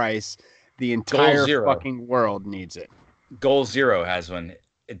consumer price. The entire fucking world needs it. Goal Zero has one.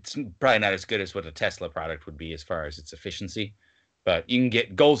 It's probably not as good as what a Tesla product would be as far as its efficiency, but you can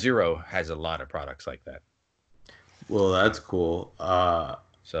get Goal Zero has a lot of products like that. Well, that's cool.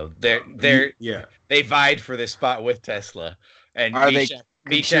 So they vied for this spot with Tesla, and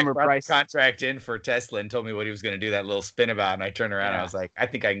Meshach brought the contract in for Tesla and told me what he was going to do that little spin about, and I turned around and I was like, I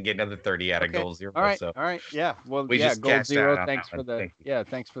think I can get another 30 out of Goal Zero. All right, yeah. Well, Goal Zero. Thanks for the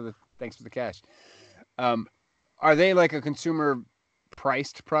cash. Are they like a consumer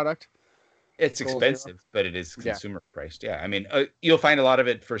priced product? It's expensive, but it is consumer priced. Yeah. I mean, you'll find a lot of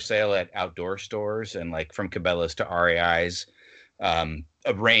it for sale at outdoor stores and like from Cabela's to REI's,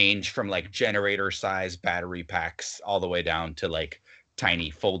 a range from like generator size battery packs all the way down to like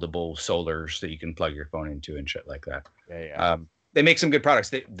tiny foldable solars that you can plug your phone into and shit like that. Yeah. They make some good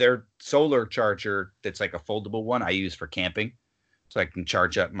products. Their solar charger that's like a foldable one I use for camping. So I can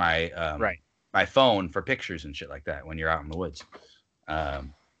charge up my my phone for pictures and shit like that when you're out in the woods.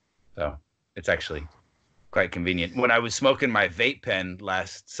 So it's actually quite convenient. When I was smoking my vape pen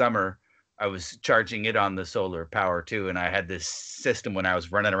last summer, I was charging it on the solar power too. And I had this system when I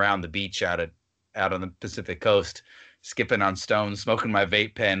was running around the beach out on the Pacific coast, skipping on stones, smoking my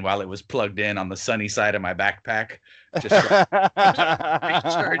vape pen while it was plugged in on the sunny side of my backpack. Just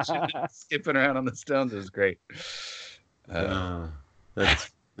recharging and skipping around on the stones. It was great.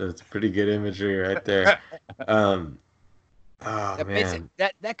 That's pretty good imagery right there. Oh man,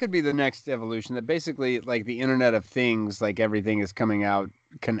 that could be the next evolution. That basically, like the Internet of Things, like everything is coming out,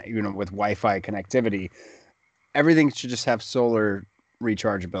 with Wi-Fi connectivity. Everything should just have solar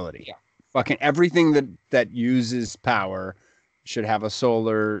rechargeability. Yeah. Fucking everything that uses power should have a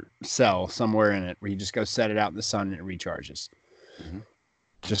solar cell somewhere in it where you just go set it out in the sun and it recharges. Mm-hmm.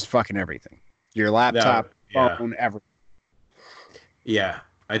 Just fucking everything. Your laptop, phone, everything. Yeah,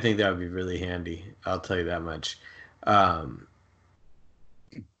 I think that would be really handy. I'll tell you that much.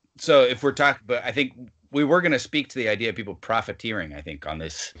 So if we're talking, but I think we were going to speak to the idea of people profiteering, I think, on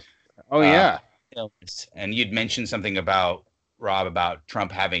this. Oh, yeah. Illness. And you'd mentioned something about, Rob, about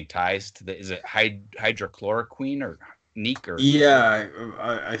Trump having ties to is it hydrochloroquine or NEEC? Or yeah,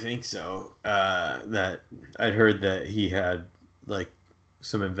 I think so. That I'd heard that he had like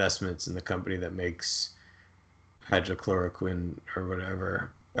some investments in the company that makes hydrochloroquine or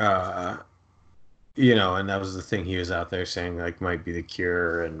whatever. And that was the thing he was out there saying like might be the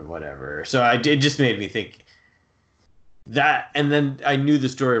cure and whatever. So it just made me think that, and then I knew the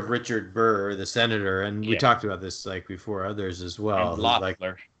story of Richard Burr, the senator, and we talked about this like before others as well. And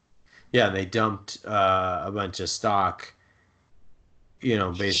Loeffler. They dumped a bunch of stock,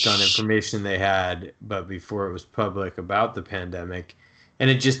 based on information they had, but before it was public about the pandemic, and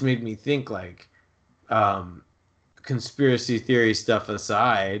it just made me think like, conspiracy theory stuff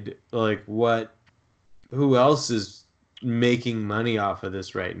aside, like who else is making money off of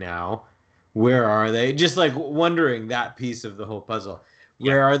this right now? Where are they? Just like wondering that piece of the whole puzzle.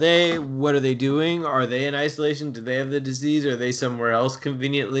 Where are they? What are they doing? Are they in isolation? Do they have the disease? Are they somewhere else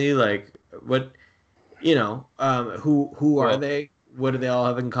conveniently? Like what, who are they? What do they all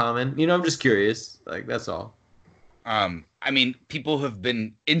have in common? I'm just curious. Like, that's all. I mean, people have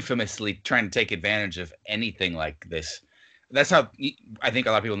been infamously trying to take advantage of anything like this. That's how I think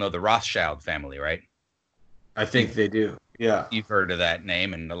a lot of people know the Rothschild family, right? I think they do. Yeah. You've heard of that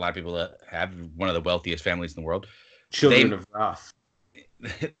name, and a lot of people have one of the wealthiest families in the world. Children of Roth.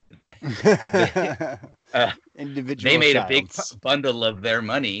 They made a big bundle of their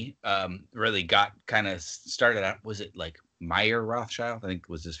money. Really got kind of started out. Was it like Meyer Rothschild? I think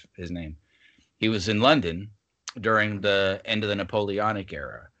was his name. He was in London during the end of the Napoleonic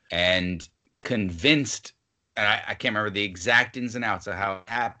era and convinced. And I can't remember the exact ins and outs of how it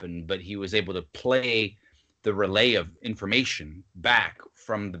happened, but he was able to play the relay of information back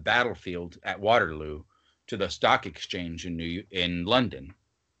from the battlefield at Waterloo to the stock exchange in London,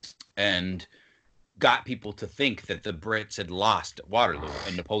 and got people to think that the Brits had lost at Waterloo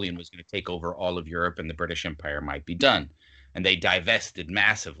and Napoleon was going to take over all of Europe and the British Empire might be done. And they divested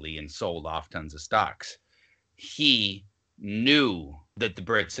massively and sold off tons of stocks. He knew that the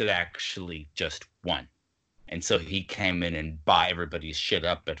Brits had actually just won. And so he came in and bought everybody's shit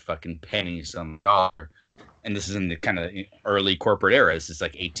up at fucking pennies on the dollar. And this is in the kind of early corporate era. This is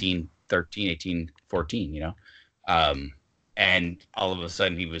like 1813, 1814, and all of a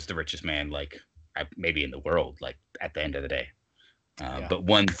sudden he was the richest man, like maybe in the world, like at the end of the day. But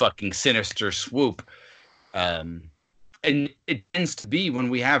one fucking sinister swoop. And it tends to be when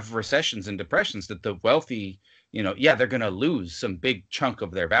we have recessions and depressions that the wealthy, they're going to lose some big chunk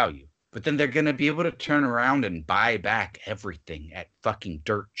of their value. But then they're going to be able to turn around and buy back everything at fucking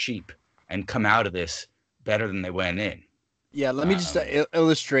dirt cheap and come out of this better than they went in. Yeah, let me just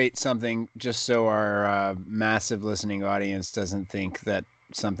illustrate something just so our massive listening audience doesn't think that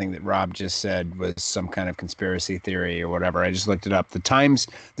something that Rob just said was some kind of conspiracy theory or whatever. I just looked it up.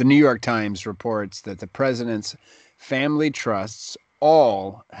 The New York Times reports that the president's family trusts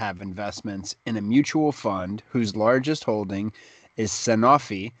all have investments in a mutual fund whose largest holding is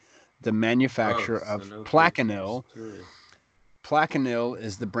Sanofi, the manufacturer of Plaquenil. Plaquenil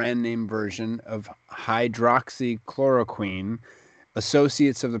is the brand name version of hydroxychloroquine,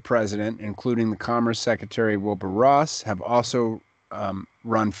 Associates of the president, including the Commerce Secretary Wilbur Ross, have also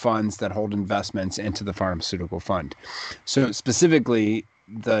run funds that hold investments into the pharmaceutical fund. So specifically,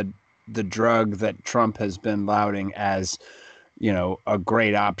 the drug that Trump has been lauding as, a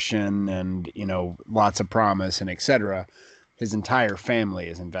great option and, lots of promise and et cetera, his entire family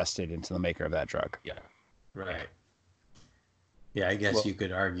is invested into the maker of that drug. Yeah. Right. Yeah, I guess you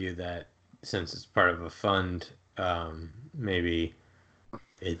could argue that since it's part of a fund, maybe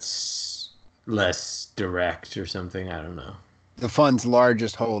it's less direct or something. I don't know. The fund's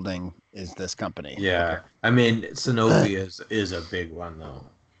largest holding is this company. Yeah. Okay. I mean, Sanofi is a big one, though.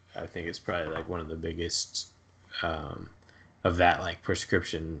 I think it's probably like one of the biggest of that, like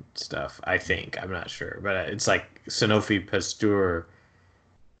prescription stuff. I think. I'm not sure. But it's like Sanofi Pasteur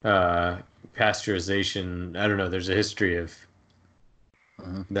pasteurization. I don't know. There's a history of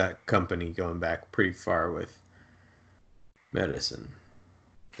that company going back pretty far with medicine.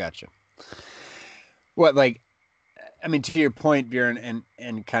 Gotcha. What, like, I mean, to your point, Bjorn,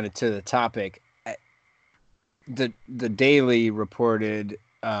 and kind of to the topic, the Daily reported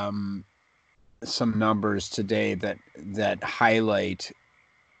some numbers today that highlight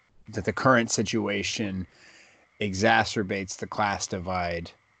that the current situation exacerbates the class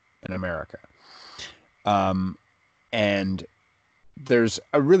divide in America. And there's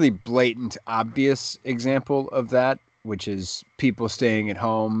a really blatant, obvious example of that, which is people staying at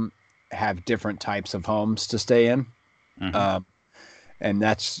home have different types of homes to stay in. Mm-hmm. And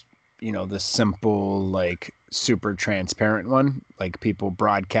that's, the simple, like, super transparent one. Like, people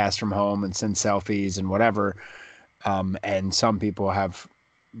broadcast from home and send selfies and whatever. And some people have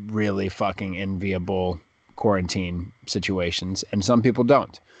really fucking enviable quarantine situations, and some people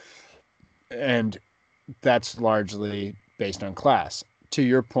don't. And that's largely based on class. To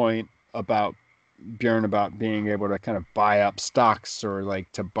your point about, Bjorn, about being able to kind of buy up stocks or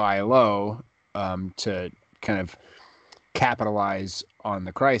like to buy low to kind of capitalize on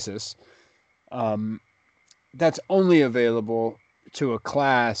the crisis, that's only available to a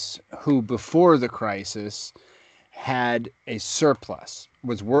class who before the crisis had a surplus,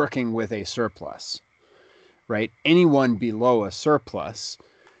 was working with a surplus, right? Anyone below a surplus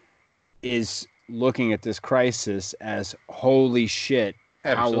is looking at this crisis as, holy shit,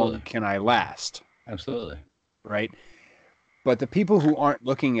 Absolutely. How long can I last? Absolutely. Right? But the people who aren't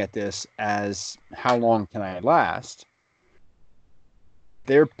looking at this as, how long can I last?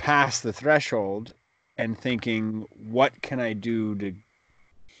 They're past the threshold and thinking, what can I do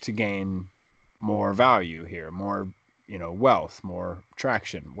to gain more value here, more, wealth, more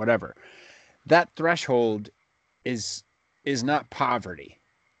traction, whatever. That threshold is not poverty.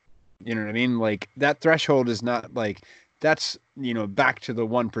 You know what I mean? Like, that threshold is not like, that's, back to the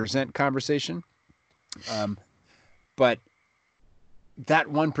 1% conversation. But that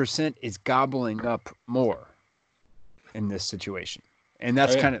 1% is gobbling up more in this situation. And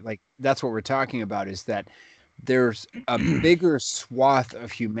that's kind of like, that's what we're talking about, is that there's a bigger swath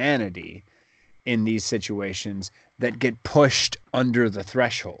of humanity in these situations that get pushed under the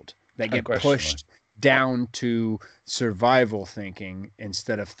threshold, that get pushed down to survival thinking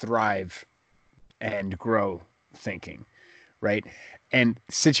instead of thrive and grow thinking, right? And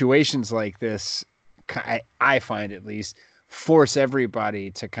situations like this, I find at least, force everybody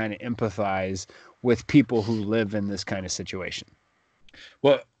to kind of empathize with people who live in this kind of situation.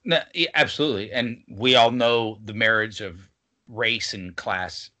 Well, absolutely. And we all know the marriage of race and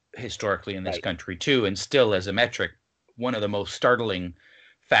class historically in this country too. And still, as a metric, one of the most startling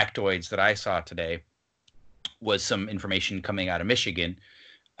factoids that I saw today was some information coming out of Michigan,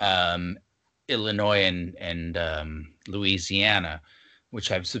 Illinois, and Louisiana, which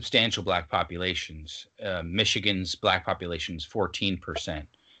have substantial black populations. Michigan's black population is 14%.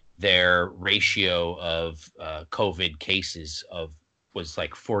 Their ratio of COVID cases was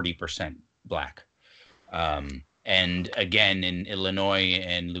like 40% black. And again, in Illinois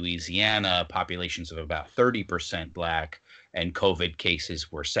and Louisiana, populations of about 30% black, and COVID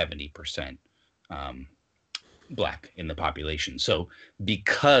cases were 70% black in the population. So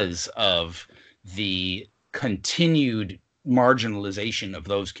because of the continued marginalization of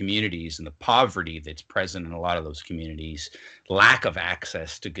those communities and the poverty that's present in a lot of those communities, lack of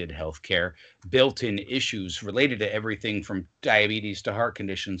access to good health care, built-in issues related to everything from diabetes to heart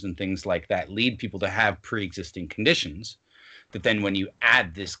conditions and things like that lead people to have pre-existing conditions that then when you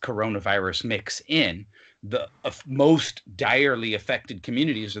add this coronavirus mix in, the most direly affected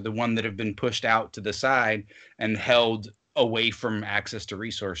communities are the one that have been pushed out to the side and held away from access to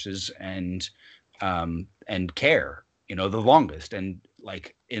resources and care, the longest. And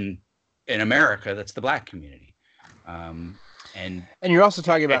like in America, that's the black community. And you're also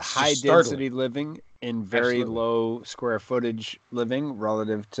talking about it's high just density startling. living in very Absolutely. low square footage living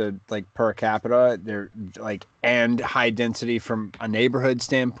relative to like per capita. They're like, and high density from a neighborhood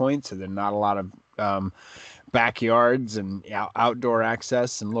standpoint. So there's not a lot of backyards and outdoor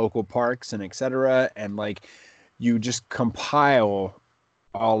access and local parks and etc. And like you just compile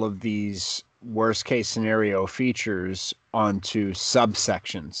all of these worst case scenario features onto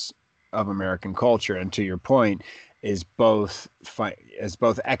subsections of American culture. And to your point, is both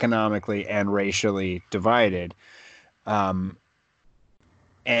economically and racially divided. Um,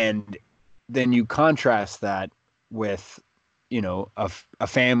 and then you contrast that with, a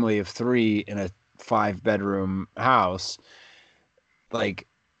family of three in a 5-bedroom house, like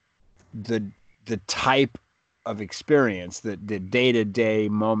the type of experience, the day-to-day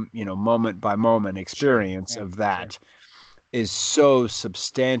moment by moment Sure. experience Yeah. of Sure. that is so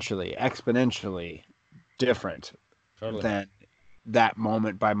substantially, exponentially different Totally. than that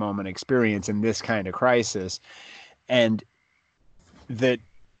moment by moment experience in this kind of crisis. And that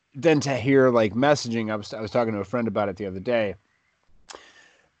then to hear like messaging, I was talking to a friend about it the other day,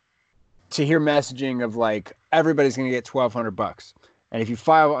 to hear messaging of like everybody's going to get $1,200, and if you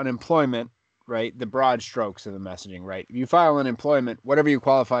file unemployment, right, the broad strokes of the messaging, right, if you file unemployment, whatever you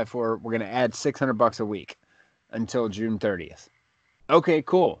qualify for, we're going to add $600 a week until June 30th. Okay,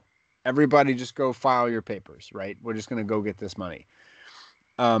 cool. Everybody just go file your papers, right? We're just going to go get this money.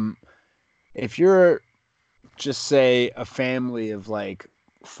 If you're just say a family of like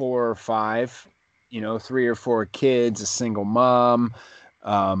 4 or 5, 3 or 4 kids, a single mom,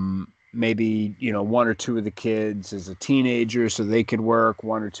 maybe, one or two of the kids is a teenager, so they could work.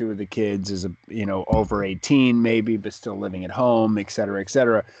 One or two of the kids is over 18 maybe, but still living at home, et cetera, et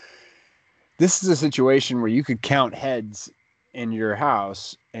cetera. This is a situation where you could count heads in your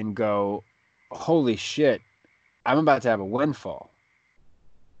house and go, holy shit, I'm about to have a windfall,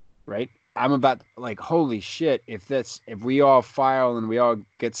 right? I'm about like, holy shit, if we all file and we all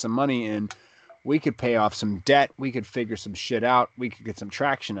get some money in, we could pay off some debt, we could figure some shit out, we could get some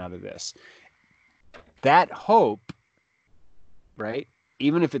traction out of this. That hope, right?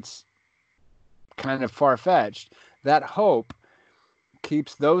 Even if it's kind of far-fetched, that hope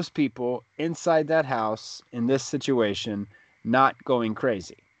keeps those people inside that house in this situation not going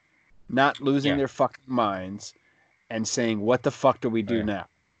crazy, not losing Yeah. their fucking minds and saying, what the fuck do we do now?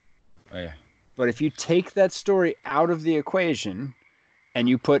 Oh, yeah. But if you take that story out of the equation and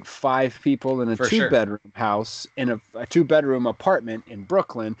you put 5 people in a For sure. 2-bedroom house in a 2-bedroom apartment in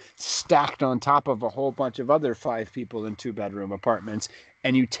Brooklyn, stacked on top of a whole bunch of other 5 people in 2-bedroom apartments,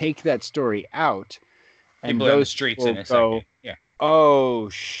 and you take that story out, and People are on the those streets people in a go, second. Yeah. oh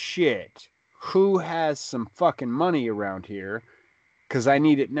shit, who has some fucking money around here? Because I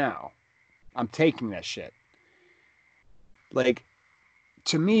need it now. I'm taking that shit. Like,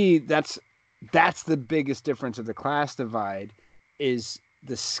 to me, that's the biggest difference of the class divide, is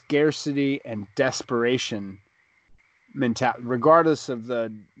the scarcity and desperation mentality, regardless of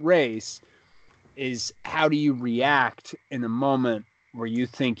the race, is how do you react in a moment where you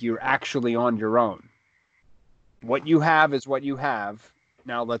think you're actually on your own? What you have is what you have.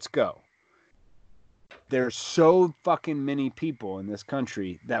 Now let's go. There's so fucking many people in this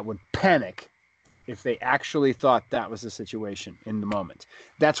country that would panic if they actually thought that was the situation in the moment.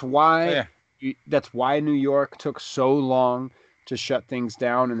 That's why New York took so long to shut things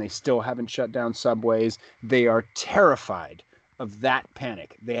down, and they still haven't shut down subways. They are terrified of that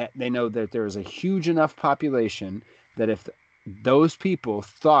panic. They know that there is a huge enough population that if those people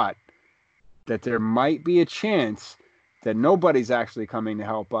thought that there might be a chance that nobody's actually coming to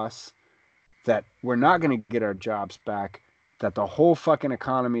help us, that we're not going to get our jobs back, that the whole fucking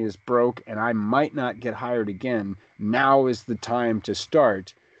economy is broke and I might not get hired again, now is the time to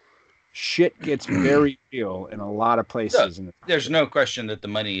start. Shit gets very real in a lot of places. There's no question that the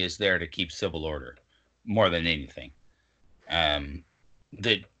money is there to keep civil order more than anything.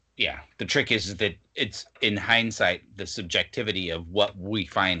 The trick is that it's, in hindsight, the subjectivity of what we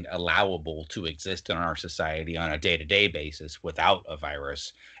find allowable to exist in our society on a day-to-day basis without a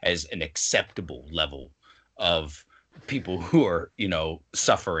virus as an acceptable level of people who are,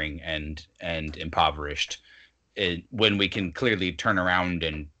 suffering and impoverished, when we can clearly turn around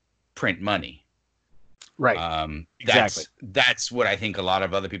and print money. Right. Exactly. That's what I think a lot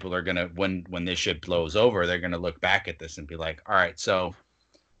of other people are gonna, when this shit blows over, they're gonna look back at this and be like, all right, so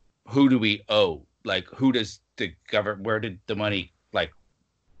who do we owe? Like, who does the government? Where did the money? Like,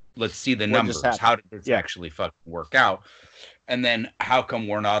 let's see the numbers. How did this actually fucking work out? And then how come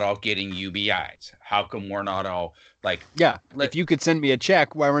we're not all getting UBIs? How come we're not all like? If you could send me a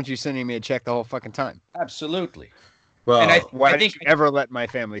check, why weren't you sending me a check the whole fucking time? Absolutely. Well, And Why I did think you ever let my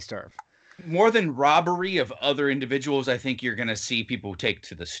family starve? more than robbery of other individuals, I think you're going to see people take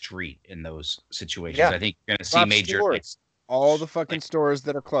to the street in those situations. Yeah. I think you're going to see Rob major stores. All the fucking stores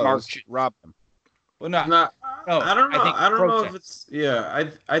that are closed, marches. rob them. Well, not not. no. I don't know. think I don't know if protest. it's. Yeah,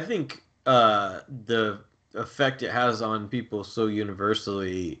 I think the effect it has on people so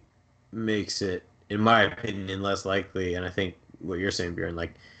universally makes it, in my opinion, less likely. And I think what you're saying, Bjorn,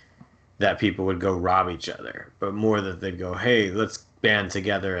 like that people would go rob each other, but more that they'd go, hey, let's band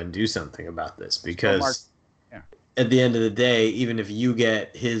together and do something about this. Because Yeah. at the end of the day, even if you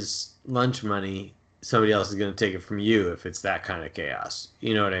get his lunch money, somebody else is going to take it from you if it's that kind of chaos.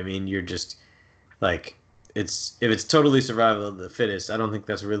 You know what I mean? You're just like, it's if it's totally survival of the fittest, I don't think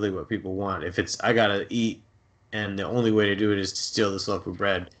that's really what people want. If it's I gotta eat and the only way to do it is to steal this loaf of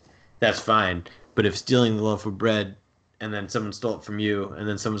bread, that's fine. But if stealing the loaf of bread and then someone stole it from you and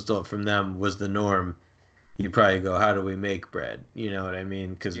then someone stole it from them was the norm, you probably go, how do we make bread? You know what I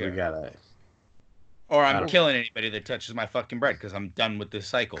mean? Because we Yeah. gotta. Or I I'm don't- killing anybody that touches my fucking bread because I'm done with this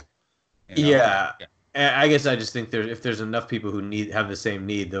cycle. You know? Yeah. I guess I just think if there's enough people who have the same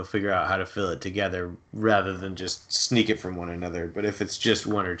need, they'll figure out how to fill it together rather than just sneak it from one another. But if it's just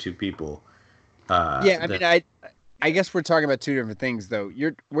one or two people, Yeah, I then mean, I guess we're talking about two different things, though.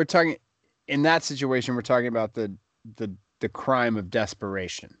 We're talking in that situation. We're talking about the crime of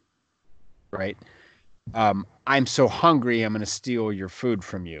desperation, right? I'm so hungry, I'm going to steal your food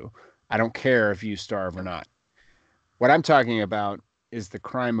from you. I don't care if you starve or not. What I'm talking about is the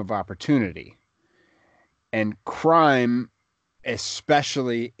crime of opportunity, and crime,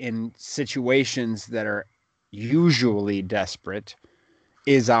 especially in situations that are usually desperate,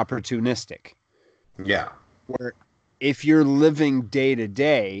 is opportunistic. yeah, Where if you're living day to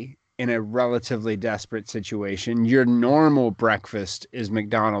day in a relatively desperate situation, your normal breakfast is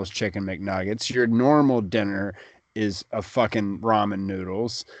McDonald's chicken McNuggets, your normal dinner is a fucking ramen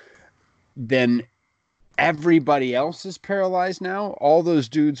noodles, then everybody else is paralyzed now. All those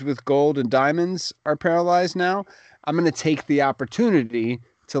dudes with gold and diamonds are paralyzed now. I'm going to take the opportunity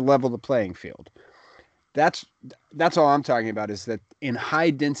to level the playing field. That's all I'm talking about, is that in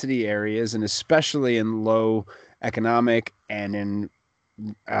high density areas, and especially in low economic and in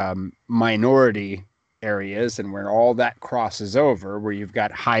minority areas, and where all that crosses over, where you've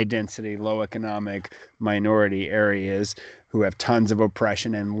got high density, low economic minority areas who have tons of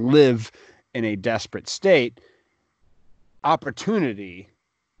oppression and live in a desperate state, opportunity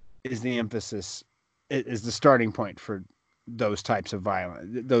is the emphasis, is the starting point for those types of violence,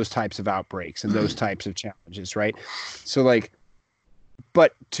 those types of outbreaks, and those types of challenges, right? So, like,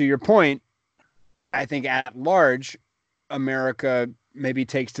 but to your point, I think at large, America maybe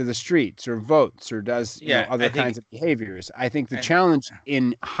takes to the streets or votes or does other kinds of behaviors. I think the challenge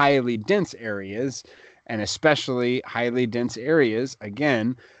in highly dense areas, and especially highly dense areas,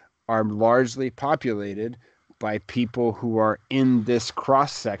 again, are largely populated by people who are in this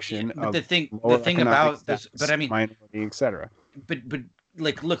cross section of the thing about this, but I mean, minority, etc. But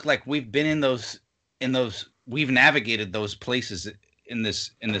like, look, like we've been in those we've navigated those places in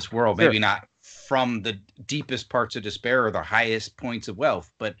this world. Sure. Maybe not from the deepest parts of despair or the highest points of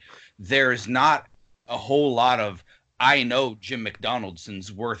wealth, but there's not a whole lot of, I know Jim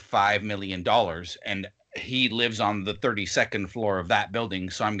McDonaldson's worth $5 million and he lives on the 32nd floor of that building,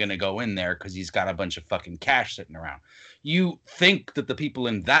 so I'm going to go in there because he's got a bunch of fucking cash sitting around. You think that the people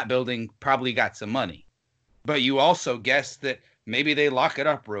in that building probably got some money, but you also guess that maybe they lock it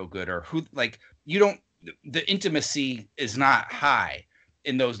up real good, or who, like, you don't, the intimacy is not high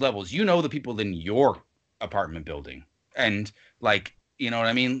in those levels. You know the people in your apartment building, and like, you know what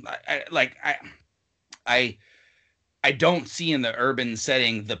I mean? I don't see in the urban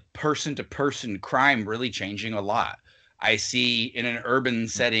setting the person to person crime really changing a lot. I see in an urban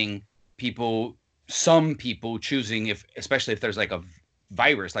setting some people choosing, especially if there's like a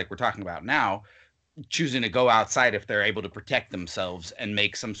virus like we're talking about now, choosing to go outside if they're able to protect themselves and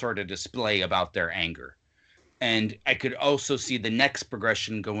make some sort of display about their anger. And I could also see the next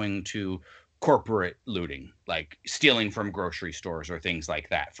progression going to corporate looting, like stealing from grocery stores or things like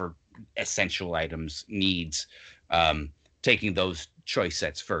that for essential items, needs, taking those choice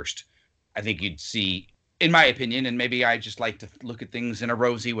sets first. I think you'd see, in my opinion, and maybe I just like to look at things in a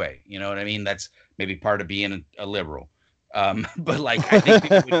rosy way. You know what I mean? That's maybe part of being a liberal. But like, I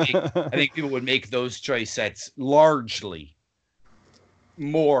think people would make those choice sets largely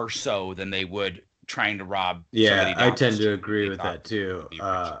more so than they would trying to rob somebody down I tend the to street agree they with thought that too. would be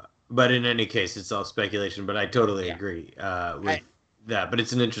rich. But in any case, it's all speculation. But I totally Yeah. agree with that. But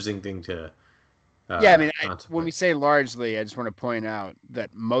it's an interesting thing to Yeah, I mean, when we say largely, I just want to point out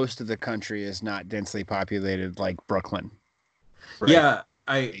that most of the country is not densely populated like Brooklyn. Right? Yeah,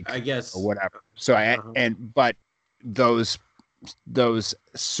 I guess or whatever. So but those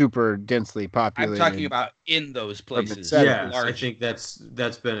super densely populated. I'm talking about in those places. Yeah, I think that's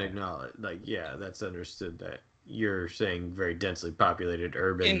been acknowledged. Like, yeah, that's understood that you're saying very densely populated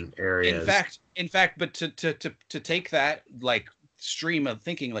urban areas. In fact, but to take that like stream of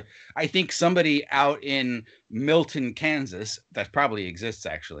thinking, like I think somebody out in Milton, Kansas, that probably exists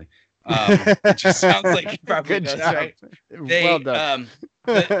actually. It just sounds like it probably does, job. Right? Well done.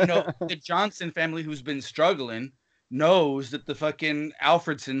 The Johnson family, who's been struggling, knows that the fucking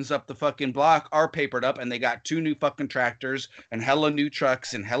Alfredsons up the fucking block are papered up, and they got 2 new fucking tractors and hella new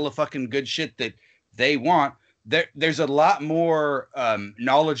trucks and hella fucking good shit that they want. There's a lot more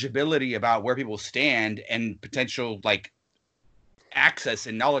knowledgeability about where people stand and potential like access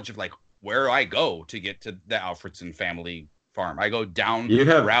and knowledge of like where I go to get to the Alfredson family farm. I go down. You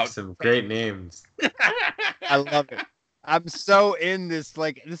have some great names. I love it. I'm so in this.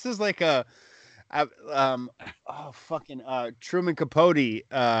 Like, this is like Truman Capote.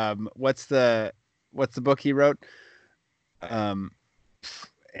 What's the book he wrote?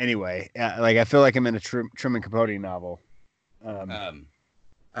 Anyway, like I feel like I'm in a Truman Capote novel.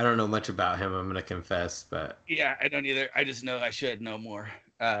 I don't know much about him, I'm gonna confess, but yeah, I don't either. I just know I should know more.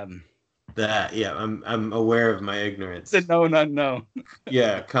 I'm aware of my ignorance. The known unknown.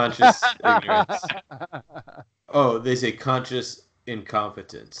 Yeah, conscious ignorance. Oh, they say conscious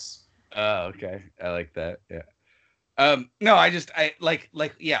incompetence. Oh, okay. I like that. Yeah. No, I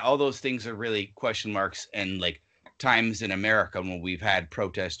like yeah, all those things are really question marks, and like times in America when we've had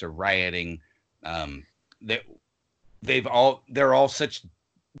protest or rioting, they're all such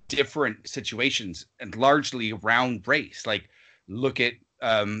different situations and largely around race. Like look at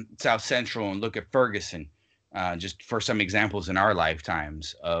South Central and look at Ferguson, just for some examples in our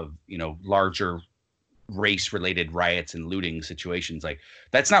lifetimes of larger race related riots and looting situations. Like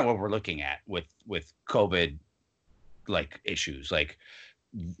that's not what we're looking at with COVID like issues. Like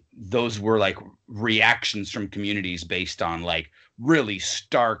those were like reactions from communities based on like really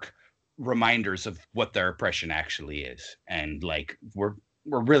stark reminders of what their oppression actually is, and like we're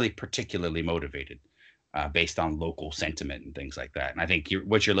really particularly motivated based on local sentiment and things like that. And I think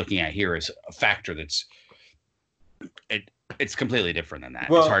what you're looking at here is a factor that's it's completely different than that.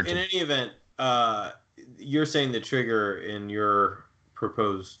 Well, it's hard in any event, you're saying the trigger in your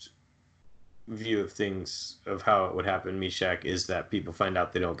proposed view of things of how it would happen, Mishak, is that people find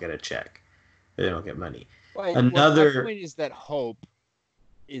out they don't get a check, they don't get money. My point is that hope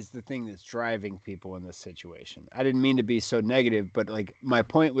is the thing that's driving people in this situation. I didn't mean to be so negative, but like my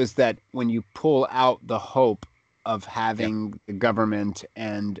point was that when you pull out the hope of having the government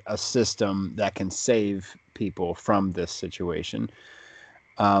and a system that can save people from this situation,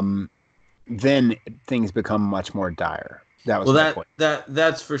 then things become much more dire. That was my point.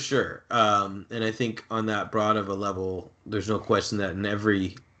 That's for sure. And I think on that broad of a level, there's no question that in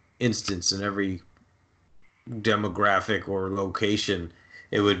every instance, in every demographic or location,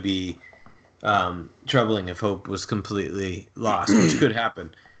 it would be troubling if hope was completely lost, which could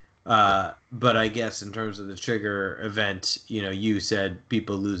happen. But I guess in terms of the trigger event, you said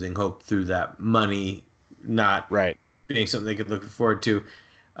people losing hope through that money not being something they could look forward to.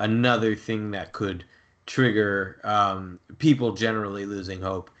 Another thing that could trigger people generally losing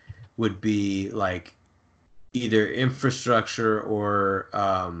hope would be like either infrastructure or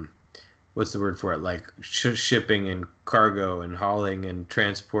what's the word for it? Like shipping and cargo and hauling and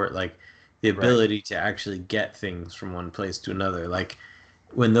transport, like the ability to actually get things from one place to another. Like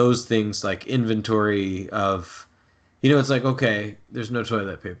when those things like inventory of, it's like, okay, there's no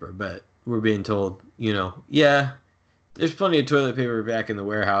toilet paper, but we're being told, yeah, there's plenty of toilet paper back in the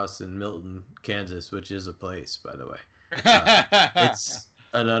warehouse in Milton, Kansas, which is a place, by the way. It's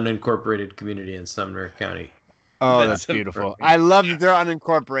an unincorporated community in Sumner County. Oh, that's beautiful. I love that they're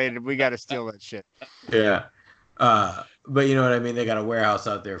unincorporated. We got to steal that shit. Yeah. But you know what I mean? They got a warehouse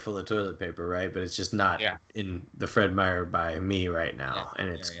out there full of toilet paper, right? But it's just not in the Fred Meyer by me right now. And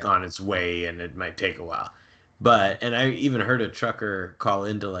it's on its way, and it might take a while. And I even heard a trucker call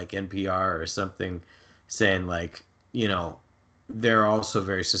into like NPR or something saying like, they're also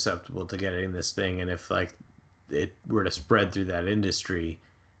very susceptible to getting this thing. And if like it were to spread through that industry,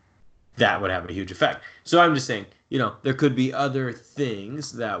 that would have a huge effect. So I'm just saying, there could be other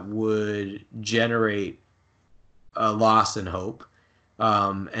things that would generate a loss in hope.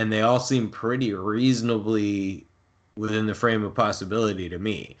 And they all seem pretty reasonably within the frame of possibility to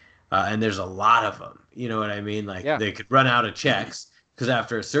me. And there's a lot of them. You know what I mean? Like they could run out of checks because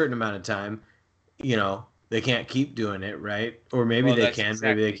after a certain amount of time, you know, they can't keep doing it, right? Or maybe Well, they that's can,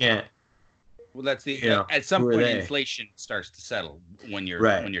 maybe they exactly. can't. Well, that's You know, at some who are point they? inflation starts to settle when you're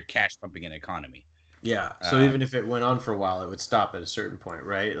Right. cash pumping an economy. Yeah. So even if it went on for a while, it would stop at a certain point,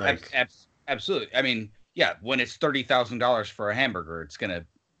 right? Like, absolutely. I mean, yeah, when it's $30,000 for a hamburger,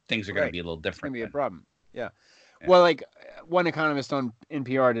 things are gonna be a little different. It's gonna be a then. problem. Yeah. Yeah. Well, like one economist on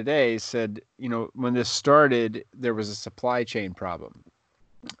NPR today said, you know, when this started, there was a supply chain problem.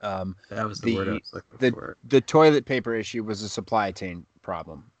 that was the word I was looking for. The toilet paper issue was a supply chain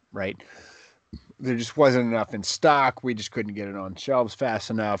problem, right? There just wasn't enough in stock. We just couldn't get it on shelves fast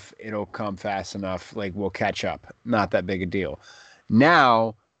enough. It'll come fast enough. Like we'll catch up. Not that big a deal.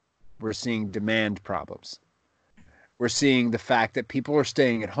 Now we're seeing demand problems. We're seeing the fact that people are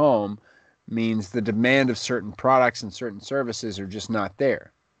staying at home means the demand of certain products and certain services are just not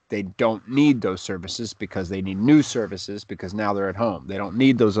there. They don't need those services because they need new services because now they're at home. They don't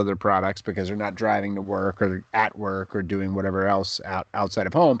need those other products because they're not driving to work or at work or doing whatever else outside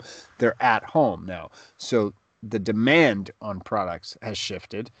of home. They're at home now. So the demand on products has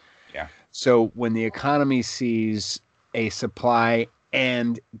shifted. Yeah. So when the economy sees a supply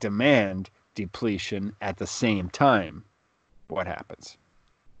and demand depletion at the same time, what happens?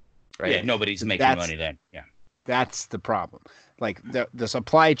 Right? Yeah, nobody's making money then. Yeah. That's the problem. Like the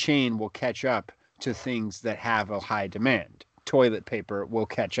supply chain will catch up to things that have a high demand. Toilet paper will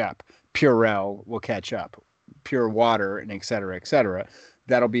catch up. Purell will catch up. Pure water and et cetera, et cetera.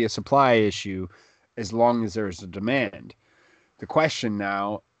 That'll be a supply issue as long as there's a demand. The question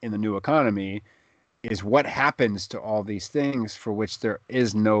now in the new economy is what happens to all these things for which there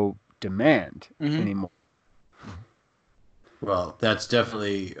is no demand anymore. Well, that's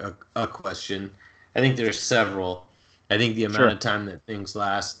definitely a question. I think there's several. I think the amount of time that things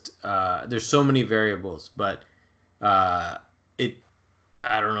last, there's so many variables, but I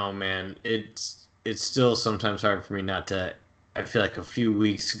don't know, man. It's still sometimes hard for me not to. I feel like a few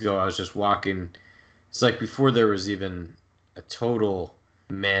weeks ago I was just walking. It's like before there was even a total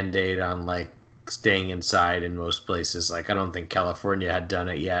mandate on like staying inside in most places. Like I don't think California had done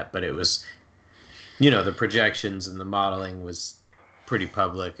it yet, but it was, the projections and the modeling was pretty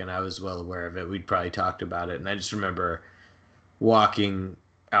public, and I was well aware of it. We'd probably talked about it, and I just remember walking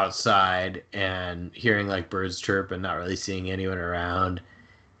outside and hearing like birds chirp and not really seeing anyone around,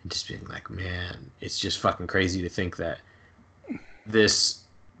 and just being like, man, it's just fucking crazy to think that this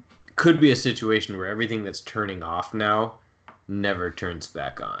could be a situation where everything that's turning off now never turns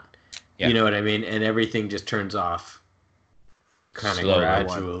back on. Yeah. You know what I mean? And everything just turns off kind of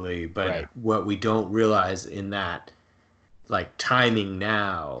gradually. But what we don't realize in that like timing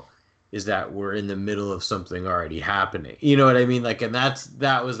now is that we're in the middle of something already happening. You know what I mean? Like, and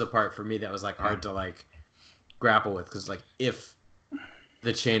that was the part for me that was like hard to like grapple with, because like if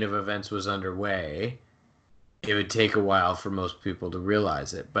the chain of events was underway, it would take a while for most people to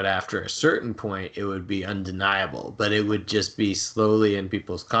realize it. But after a certain point, it would be undeniable. But it would just be slowly in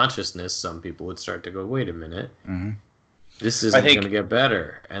people's consciousness. Some people would start to go, wait a minute. Mm-hmm. This isn't going to get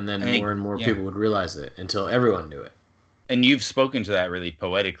better. And then more and more people would realize it until everyone knew it. And you've spoken to that really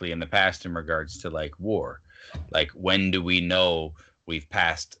poetically in the past in regards to like war. Like, when do we know we've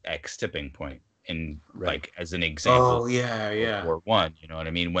passed X tipping point? And like, as an example, World War I, you know what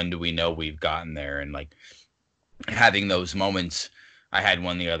I mean? When do we know we've gotten there? And like, having those moments, I had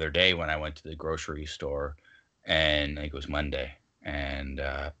one the other day when I went to the grocery store, and I think it was Monday, and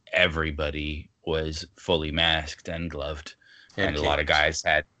everybody was fully masked and gloved, and a lot of guys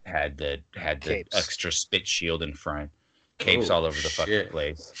had the extra spit shield in front, capes all over the fucking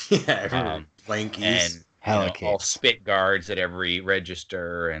place, blankies, and all spit guards at every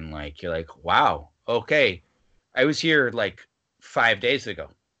register, and like you're like, wow, okay, I was here like 5 days ago.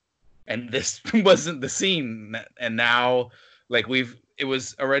 And this wasn't the scene, and now, like it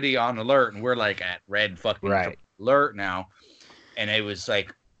was already on alert, and we're like at red fucking alert now, and it was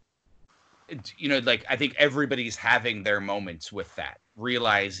like, like I think everybody's having their moments with that,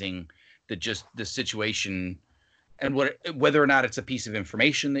 realizing that just the situation, and whether or not it's a piece of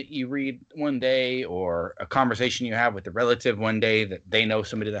information that you read one day or a conversation you have with a relative one day that they know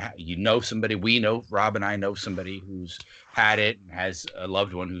somebody somebody, we know, Rob and I know somebody who's had it and has a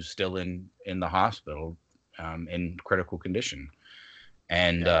loved one who's still in the hospital in critical condition.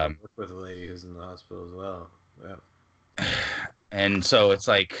 And I work with a lady who's in the hospital as well. Yeah. And so it's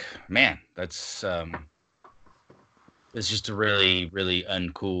like, man, that's it's just a really, really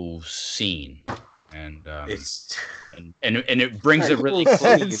uncool scene. And it's and it brings it really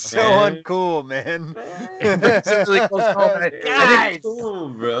close. It's so uncool, man. It's really close home. Guys, cool,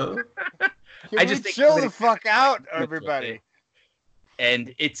 bro. I just think chill the fuck out, everybody.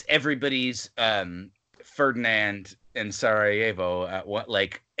 and it's everybody's Ferdinand and Sarajevo at what,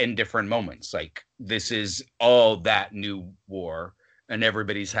 like, in different moments. Like, this is all that new war, and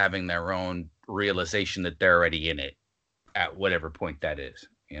everybody's having their own realization that they're already in it at whatever point that is,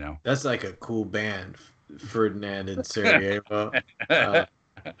 you know. That's like a cool band, Ferdinand and Sarajevo.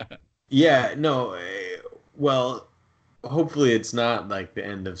 Yeah, no, well, hopefully it's not like the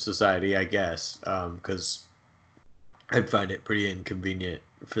end of society, I guess, because I'd find it pretty inconvenient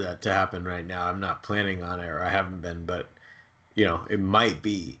for that to happen right now. I'm not planning on it, or I haven't been, but it might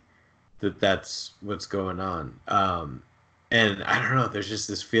be that that's what's going on. And I don't know, there's just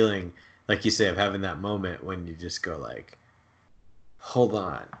this feeling, like you say, of having that moment when you just go like, hold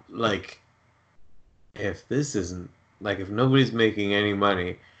on, like, if this isn't, like, if nobody's making any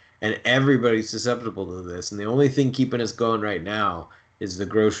money and everybody's susceptible to this, and the only thing keeping us going right now is the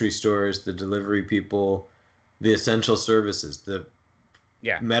grocery stores, the delivery people, the essential services, the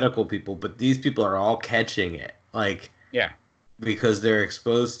medical people, but these people are all catching it, like, because they're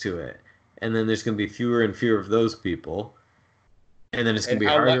exposed to it. And then there's going to be fewer and fewer of those people. And then it's going to be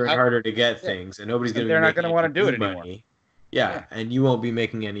harder and harder to get things. And nobody's going to be they're not going to want to do it money anymore. Yeah, and you won't be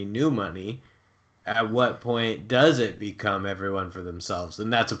making any new money. At what point does it become everyone for themselves?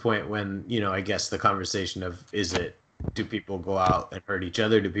 And that's a point when, I guess the conversation of, do people go out and hurt each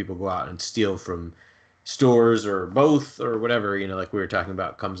other? Do people go out and steal from stores, or both, or whatever, like we were talking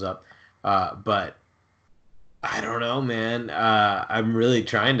about, comes up. But I don't know, man. I'm really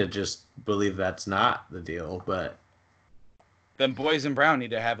trying to just believe that's not the deal, but then Boys in Brown need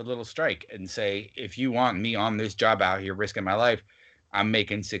to have a little strike and say, if you want me on this job out here risking my life, I'm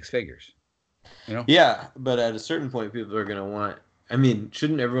making 6 figures. Yeah, but at a certain point, people are going to want, I mean,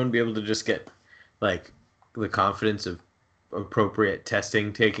 shouldn't everyone be able to just get, like, the confidence of appropriate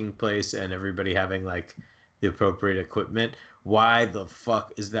testing taking place and everybody having, like, the appropriate equipment? Why the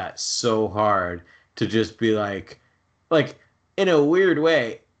fuck is that so hard to just be like, in a weird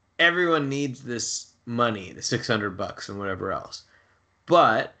way, everyone needs this money, the $600 and whatever else,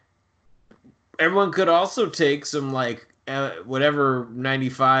 but everyone could also take some, like, whatever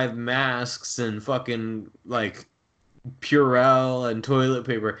 95 masks and fucking, like, Purell and toilet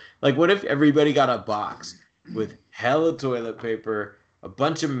paper. Like, what if everybody got a box with hella toilet paper, a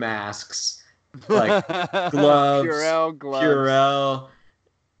bunch of masks, like gloves, Purell,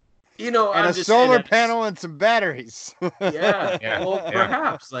 and I'm a solar panel and some batteries. Well,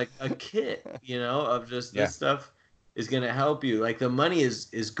 perhaps like a kit, of just this stuff is going to help you. Like, the money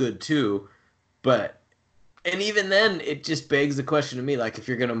is good too, but, and even then, it just begs the question to me, like, if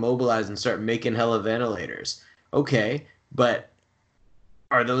you're going to mobilize and start making hella ventilators, okay, but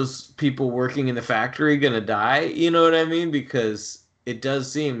are those people working in the factory going to die? You know what I mean? Because it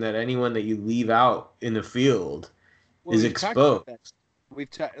does seem that anyone that you leave out in the field is exposed.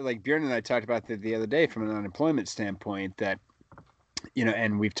 Like Bjorn and I talked about the other day from an unemployment standpoint, that,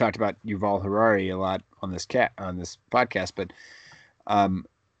 and we've talked about Yuval Harari a lot on this podcast, but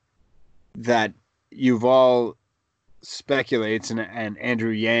that Yuval speculates, and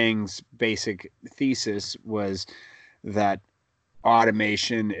Andrew Yang's basic thesis was that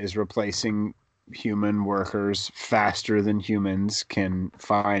automation is replacing human workers faster than humans can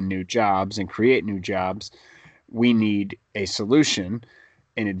find new jobs and create new jobs. We need a solution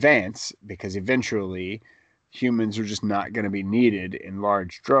in advance, because eventually humans are just not going to be needed in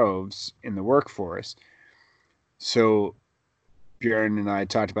large droves in the workforce. So Bjorn and I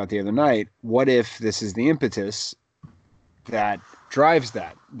talked about the other night, what if this is the impetus that drives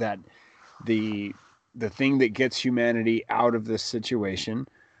that the thing that gets humanity out of this situation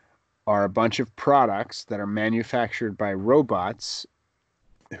are a bunch of products that are manufactured by robots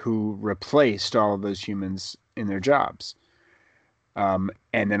who replaced all of those humans in their jobs. And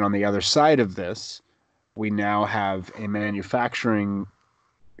then on the other side of this, we now have a manufacturing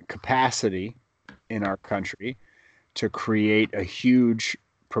capacity in our country to create a huge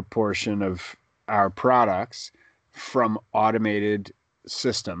proportion of our products from automated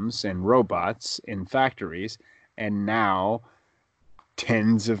systems and robots in factories. And now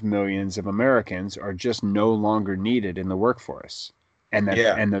tens of millions of Americans are just no longer needed in the workforce. And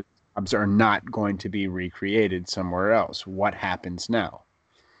the jobs are not going to be recreated somewhere else. What happens now?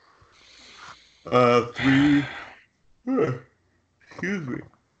 Excuse me.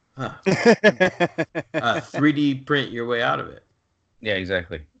 3D print your way out of it. Yeah,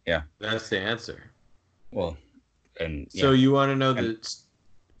 exactly. Yeah, that's the answer. Well, and so you want to know that?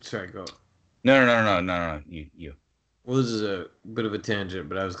 Sorry, go. No. You. Well, this is a bit of a tangent,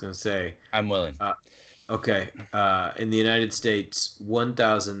 but I was going to say, I'm willing. Okay. In the United States,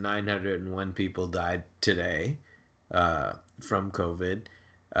 1,901 people died today from COVID,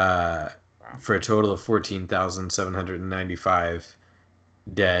 uh, for a total of 14,795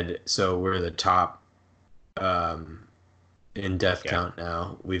 dead. So we're the top in death count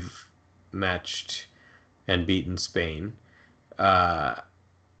now. We've matched and beaten Spain.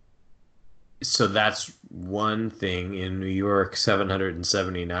 So that's one thing. In New York,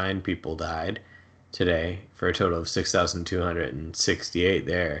 779 people died today for a total of 6,268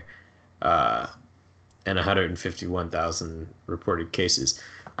 there, and 151,000 reported cases.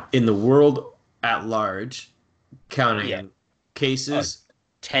 In the world at large, counting cases, a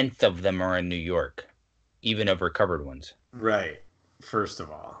tenth of them are in New York, even of recovered ones. Right. First of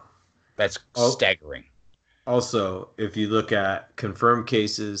all, that's staggering. Also, if you look at confirmed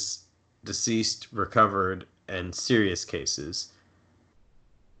cases, deceased, recovered, and serious cases,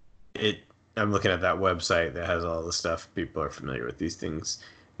 I'm looking at that website that has all the stuff. People are familiar with these things.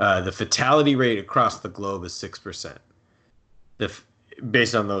 The fatality rate across the globe is 6%.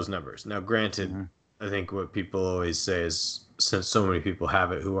 Based on those numbers. Now, granted, I think what people always say is, since so many people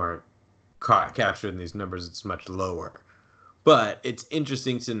have it who aren't captured in these numbers, it's much lower. But it's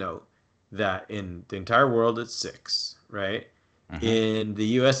interesting to note that in the entire world, it's 6, right? In the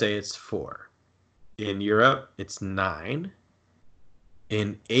USA, it's 4. In Europe, it's 9.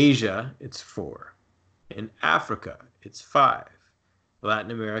 In Asia, it's 4. In Africa, it's 5.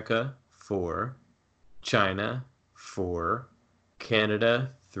 Latin America, 4. China, 4.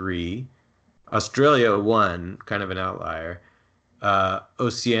 Canada, 3. Australia, 1, kind of an outlier.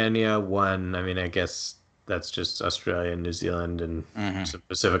 Oceania, 1. I mean, I guess that's just Australia and New Zealand and some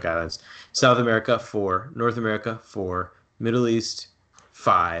Pacific Islands. South America, 4. North America, 4. Middle East,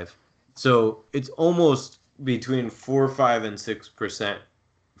 5. So it's almost between 4, 5, and 6%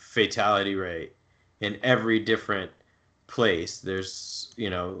 fatality rate in every different place. There's,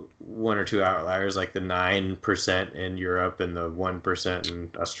 1 or 2 outliers, like the 9% in Europe and the 1%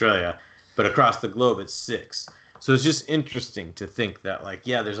 in Australia. But across the globe, it's 6. So it's just interesting to think that,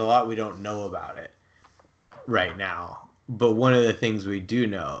 there's a lot we don't know about it right now. But one of the things we do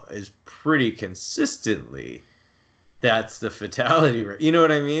know is pretty consistently that's the fatality rate. You know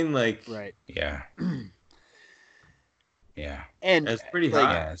what I mean? Right. Yeah. Yeah. And that's pretty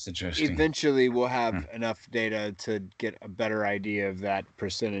high. Yeah, it's interesting. Eventually we'll have enough data to get a better idea of that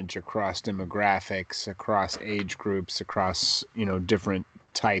percentage across demographics, across age groups, across, different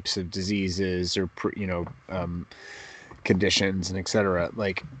types of diseases or, conditions and et cetera.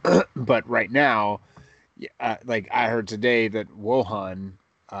 But right now, I heard today that Wuhan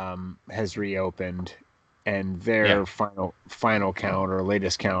has reopened, and their final count or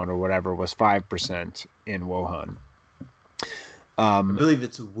latest count or whatever was 5% in Wuhan. I believe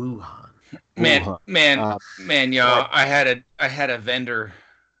it's Wuhan. Man, y'all! I had a vendor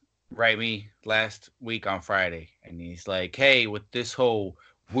write me last week on Friday, and he's like, "Hey, with this whole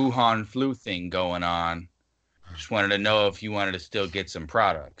Wuhan flu thing going on, just wanted to know if you wanted to still get some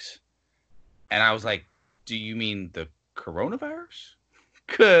products." And I was like, "Do you mean the coronavirus?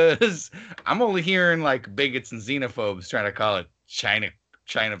 Because I'm only hearing bigots and xenophobes trying to call it China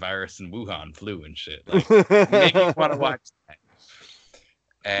virus and Wuhan flu and shit. Maybe you want to watch that."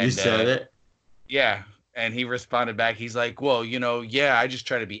 And you said it? Yeah. And he responded back. He's like, well, I just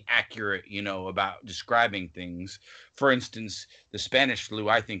try to be accurate, about describing things. For instance, the Spanish flu,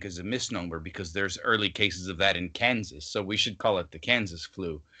 I think, is a misnomer because there's early cases of that in Kansas. So we should call it the Kansas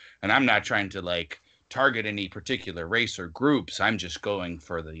flu. And I'm not trying to target any particular race or groups. I'm just going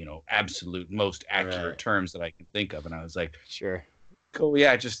for the, absolute most accurate terms that I can think of. And I was like, sure. Cool.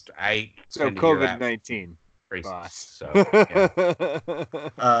 Yeah. So COVID-19. Boss. So,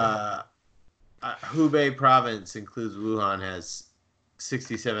 yeah. Hubei province includes Wuhan, has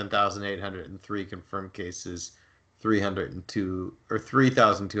 67,803 confirmed cases,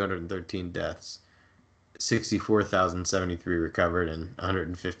 3,213 deaths, 64,073 recovered, and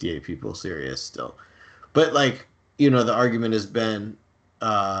 158 people serious still. But the argument has been,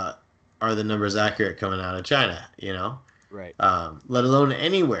 are the numbers accurate coming out of China? Right. Let alone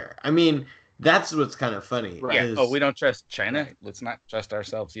anywhere. I mean, that's what's kind of funny. Right. We don't trust China. Right. Let's not trust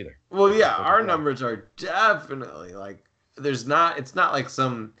ourselves either. Well, yeah, our numbers are definitely it's not like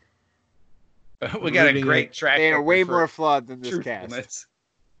some. We got a great track. They are way more flawed than this cast.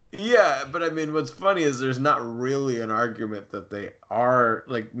 Yeah, but I mean, what's funny is there's not really an argument that they are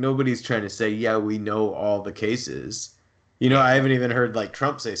nobody's trying to say, yeah, we know all the cases. I haven't even heard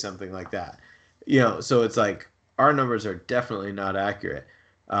Trump say something like that. So it's our numbers are definitely not accurate.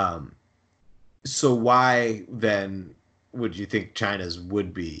 So why then would you think China's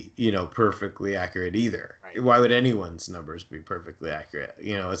would be, perfectly accurate either? Right. Why would anyone's numbers be perfectly accurate?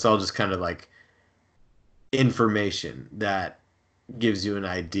 It's all just kind of information that gives you an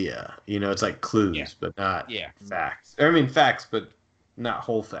idea. You know, it's like clues, Yeah. but not Yeah. facts. Or, I mean, facts, but not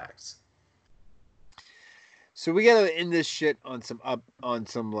whole facts. So we gotta end this shit on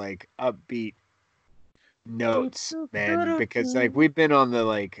some like upbeat notes, man, because like we've been on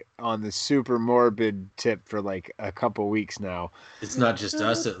the super morbid tip for like a couple weeks now. It's not just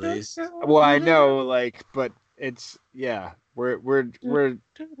us, at least. Well, I know, like, but it's we're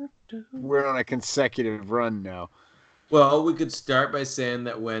on a consecutive run now. Well, we could start by saying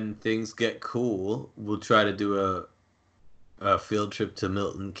that when things get cool, we'll try to do a field trip to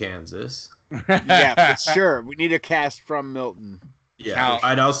Milton, Kansas. Yeah, for sure. We need a cast from Milton. Yeah, Now,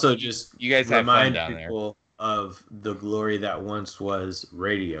 I'd also just you guys have fun remind down there. people of the glory that once was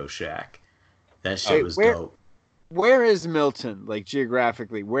Radio Shack. That shit Wait, was where- dope. Where is Milton, like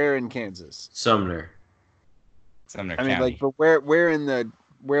geographically? Where in Kansas? Sumner. Sumner I mean, County. like, but where in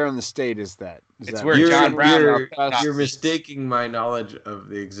the state is that? Is It's that where John Brown- You're mistaking my knowledge of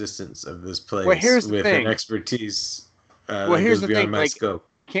the existence of this place Well, here's the with thing. an expertise Well, that here's goes the beyond thing, my like, scope.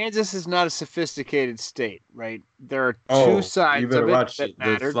 Kansas is not a sophisticated state, right? There are Oh, two sides you better of it watch that it. The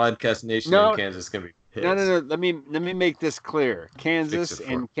matter. Flawedcast Nation No, in Kansas can be pissed. No. Let me make this clear. Kansas Fix it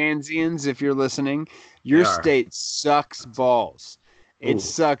for and me. Kansians, if you're listening, your They are. state sucks balls. It Ooh.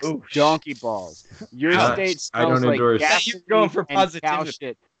 sucks Ooh, donkey balls. Your Ouch. state I don't smells like endorse- Yeah, gasoline you're going for and cow positivity.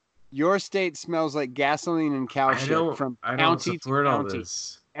 shit. Your state smells like gasoline and cow I shit don't, from I don't county to support all county.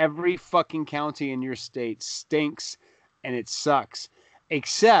 this. Every fucking county in your state stinks and it sucks.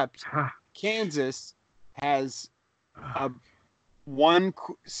 Except Kansas has one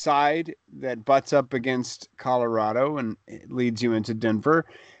side that butts up against Colorado and it leads you into Denver.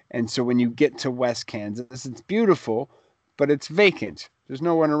 And so when you get to West Kansas, it's beautiful, but it's vacant. There's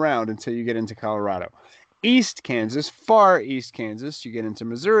no one around until you get into Colorado. East Kansas, far East Kansas, you get into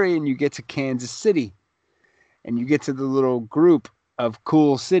Missouri and you get to Kansas City. And you get to the little group of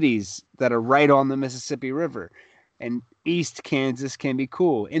cool cities that are right on the Mississippi River. And East Kansas can be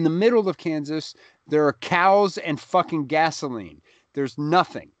cool. In the middle of Kansas, there are cows and fucking gasoline. There's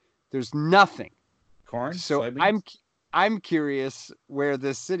nothing. There's nothing. Corn? So soybeans? I'm curious where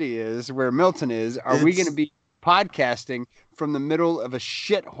this city is, where Milton is. Are we going to be podcasting from the middle of a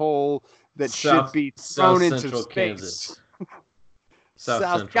shithole that should be thrown into Central space? Kansas. South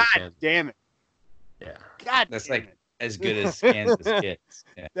Central God Kansas. damn it. Yeah. God That's damn like it. as good as Kansas gets.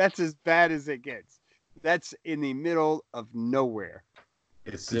 Yeah. That's as bad as it gets. That's in the middle of nowhere.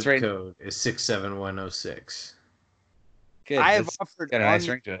 Its That's zip right. code is 67106. Good. I have That's offered got a on nice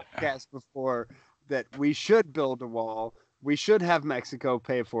the ring to it. podcast before that we should build a wall. We should have Mexico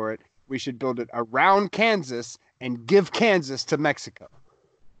pay for it. We should build it around Kansas and give Kansas to Mexico.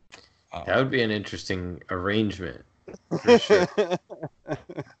 That would be an interesting arrangement. For sure.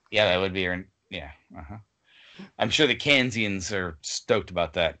 Yeah, that would be. Yeah. Uh-huh. I'm sure the Kansians are stoked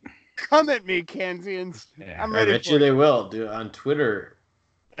about that. Come at me, Kansians. Yeah. I'm I ready bet for you they will. Do on Twitter.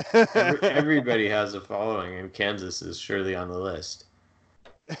 Everybody has a following, and Kansas is surely on the list.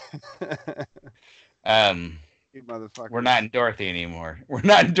 You motherfucker. We're not in Dorothy anymore. We're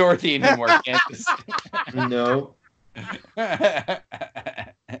not in Dorothy anymore, Kansas. No.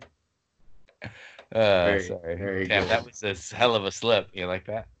 Sorry. very Damn, good. that was a hell of a slip. You like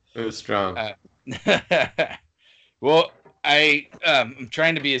that? It was strong. Well, I'm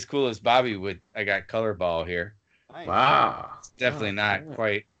trying to be as cool as Bobby would. I got color ball here. Nice. Wow. It's definitely not yeah.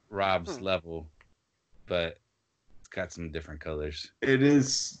 quite Rob's level, but it's got some different colors. It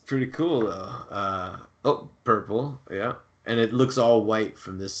is pretty cool though. Purple, yeah. And it looks all white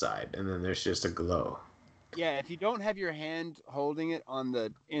from this side, and then there's just a glow. Yeah, if you don't have your hand holding it on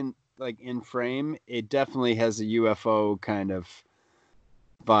the in frame, it definitely has a UFO kind of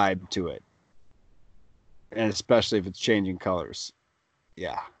vibe to it. And especially if it's changing colors.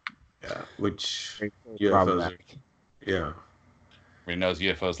 Yeah. Yeah. Which Very UFOs are, problematic. yeah. Everybody knows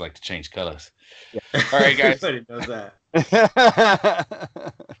UFOs like to change colors. Yeah. All right, guys. Everybody knows that.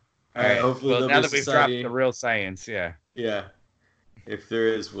 All right. hopefully Well, there'll now be that we've society- dropped the real science, yeah. Yeah. If there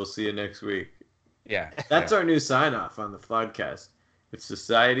is, we'll see you next week. Yeah. That's our new sign off on the Flawedcast. If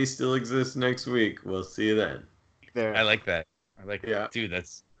society still exists next week, we'll see you then. There. I like that. I like Yeah. that. Dude,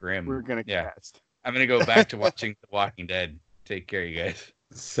 that's grim. We're gonna Yeah. cast. I'm going to go back to watching The Walking Dead. Take care, you guys.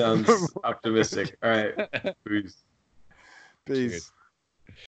 Sounds optimistic. All right. Peace. Peace.